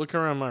 it's like, look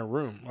around my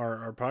room,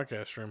 our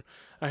podcast room.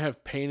 I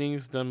have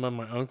paintings done by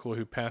my uncle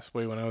who passed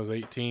away when I was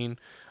 18.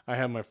 I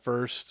have my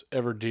first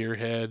ever deer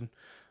head,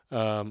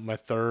 my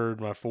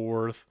third, my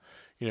fourth,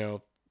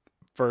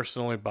 first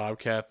and only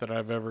bobcat that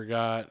I've ever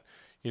got.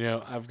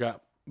 I've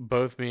got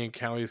both me and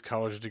Callie's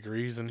college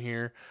degrees in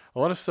here. A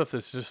lot of stuff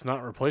that's just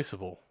not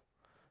replaceable.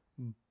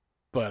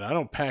 But I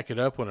don't pack it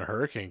up when a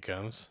hurricane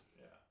comes.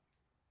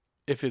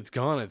 If it's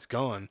gone, it's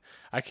gone.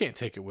 I can't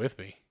take it with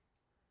me.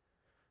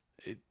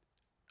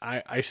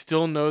 I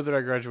still know that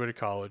I graduated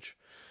college.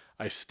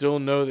 I still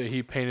know that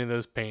he painted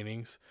those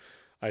paintings.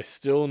 I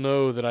still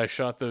know that I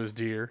shot those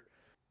deer.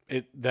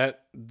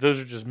 Those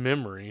are just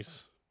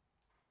memories.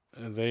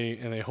 And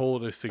they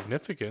hold a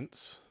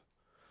significance.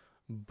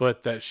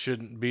 But that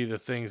shouldn't be the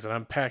things that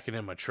I'm packing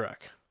in my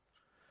truck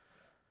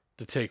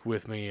to take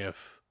with me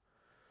if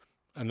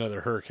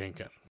another hurricane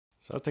comes.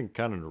 So I think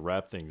kind of to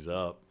wrap things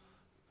up,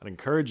 I'd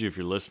encourage you, if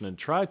you're listening,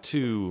 try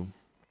to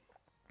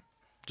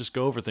just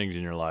go over things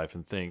in your life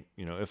and think,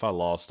 if I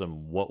lost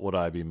them, what would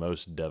I be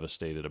most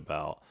devastated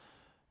about?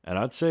 And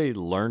I'd say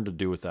learn to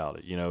do without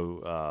it.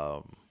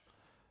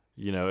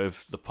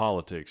 If the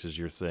politics is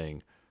your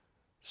thing,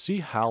 see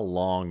how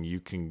long you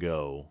can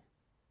go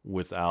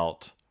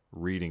without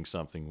reading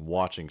something,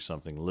 watching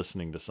something,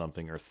 listening to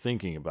something, or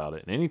thinking about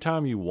it. And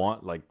anytime you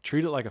want,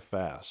 treat it like a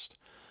fast.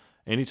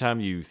 Anytime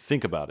you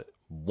think about it,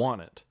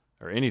 want it,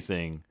 or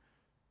anything,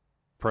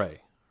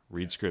 pray,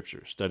 read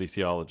scripture, study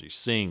theology,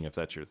 sing if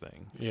that's your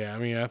thing. Yeah, I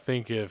mean, I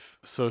think if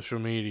social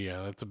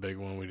media, that's a big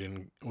one we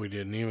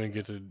didn't even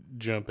get to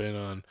jump in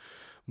on,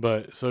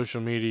 but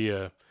social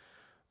media,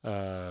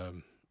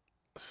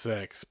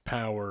 sex,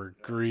 power,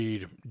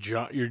 greed,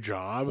 your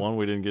job. One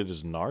we didn't get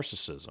is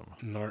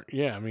narcissism.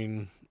 Yeah, I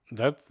mean,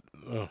 that's...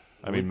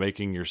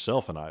 making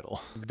yourself an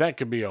idol. That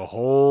could be a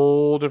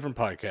whole different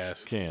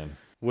podcast. Can.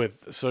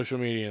 With social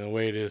media and the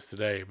way it is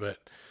today, but...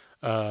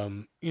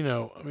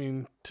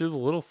 to the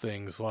little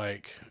things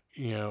like,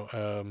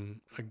 a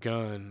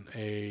gun,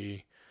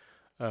 a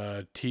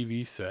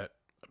TV set,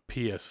 a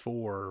PS4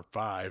 or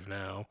 5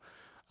 now,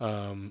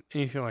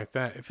 anything like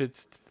that.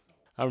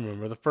 I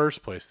remember the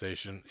first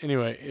PlayStation.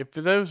 Anyway, if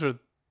those are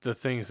the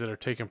things that are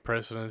taking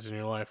precedence in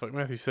your life, like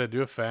Matthew said,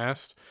 do a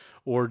fast,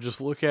 or just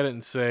look at it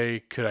and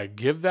say, could I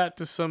give that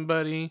to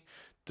somebody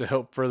to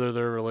help further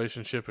their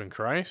relationship in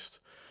Christ?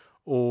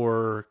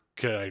 Or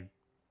could I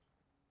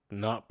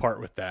not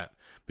part with that?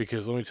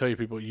 Because let me tell you,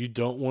 people, you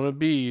don't want to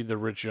be the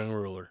rich young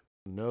ruler.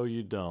 No,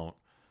 you don't.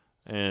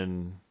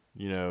 And,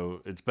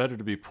 it's better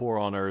to be poor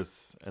on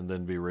earth and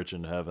then be rich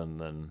in heaven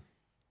than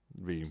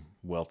be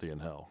wealthy in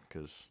hell,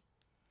 because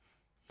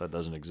that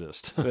doesn't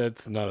exist.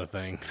 That's not a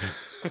thing.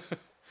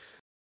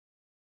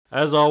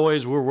 As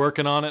always, we're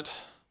working on it.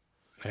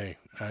 Hey,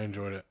 I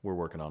enjoyed it. We're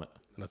working on it.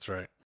 That's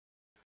right.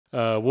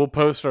 We'll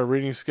post our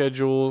reading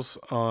schedules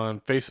on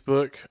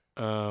Facebook.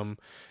 And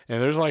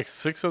there's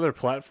 6 other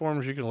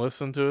platforms you can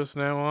listen to us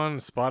now on: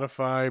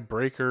 Spotify,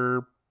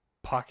 Breaker,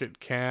 Pocket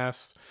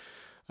Cast.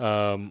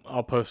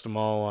 I'll post them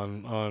all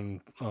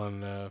on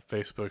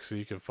Facebook so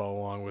you can follow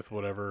along with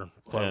whatever.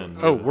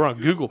 And, We're on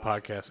Google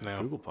Podcasts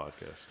now. Google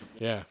Podcast.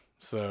 Yeah,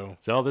 so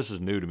all this is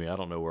new to me. I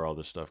don't know where all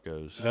this stuff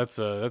goes. that's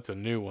a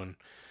new one.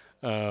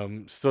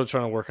 Still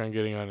trying to work on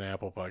getting on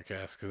Apple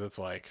Podcasts because it's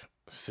like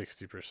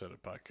 60%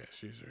 of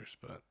podcast users.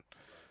 But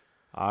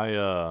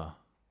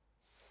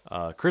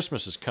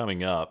Christmas is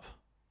coming up.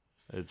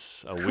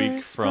 It's a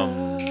week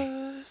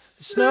from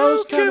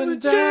snow's coming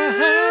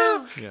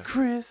down. Yeah.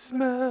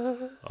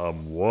 Christmas,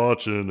 I'm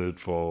watching it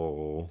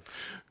fall.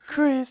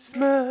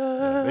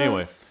 Christmas.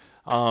 Anyway,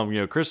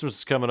 Christmas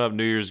is coming up.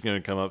 New Year's is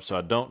going to come up. So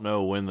I don't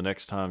know when the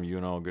next time you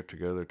and I will get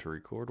together to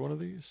record one of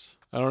these.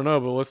 I don't know,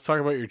 but let's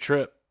talk about your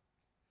trip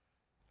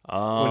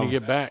when you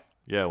get back.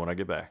 Yeah, when I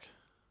get back.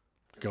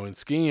 Going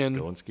skiing.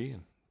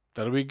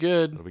 That'll be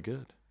good. That'll be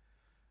good.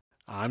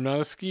 I'm not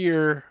a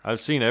skier.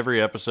 I've seen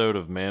every episode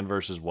of Man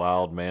vs.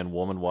 Wild, Man,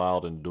 Woman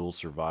Wild, and Dual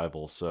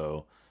Survival.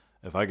 So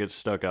if I get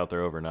stuck out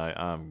there overnight,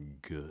 I'm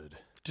good.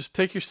 Just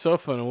take your cell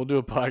phone and we'll do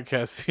a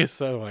podcast via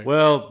satellite.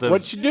 Well,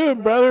 what you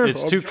doing, brother?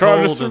 It's I'm too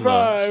trying cold. to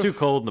survive. It's too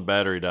cold, and the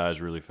battery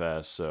dies really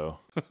fast. So,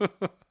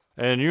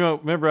 and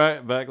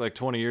remember back like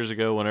 20 years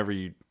ago, whenever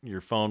your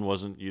phone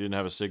you didn't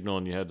have a signal,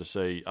 and you had to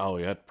say, "Oh,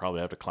 you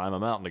probably have to climb a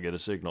mountain to get a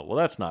signal." Well,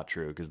 that's not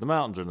true because the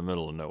mountains are in the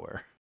middle of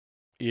nowhere.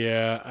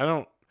 Yeah, I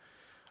don't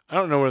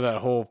know where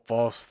that whole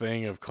false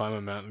thing of climb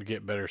a mountain to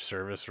get better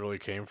service really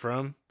came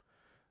from.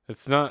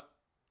 It's not.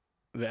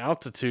 The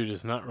altitude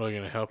is not really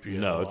going to help you.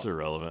 No, it's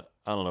irrelevant.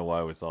 I don't know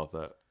why we thought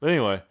that. But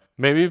anyway.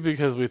 Maybe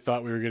because we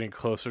thought we were getting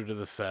closer to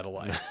the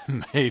satellite.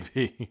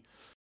 Maybe.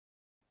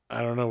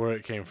 I don't know where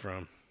it came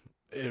from.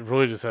 It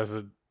really just has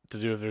to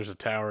do if there's a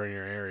tower in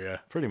your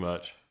area. Pretty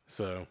much.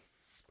 So,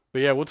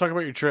 but yeah, we'll talk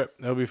about your trip.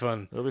 That'll be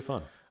fun. It'll be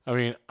fun. I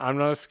mean, I'm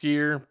not a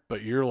skier,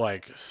 but you're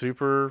like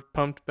super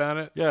pumped about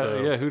it.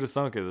 Yeah, yeah. Who'd have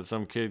thunk it that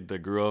some kid that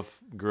grew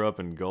up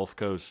in Gulf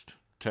Coast,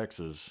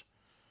 Texas,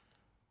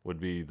 would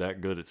be that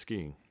good at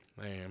skiing?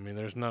 Hey, I mean,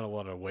 there's not a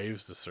lot of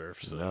waves to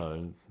surf. So.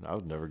 No, I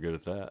was never good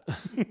at that.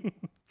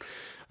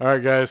 All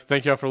right, guys.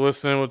 Thank y'all for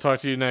listening. We'll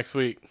talk to you next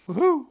week.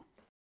 Woohoo!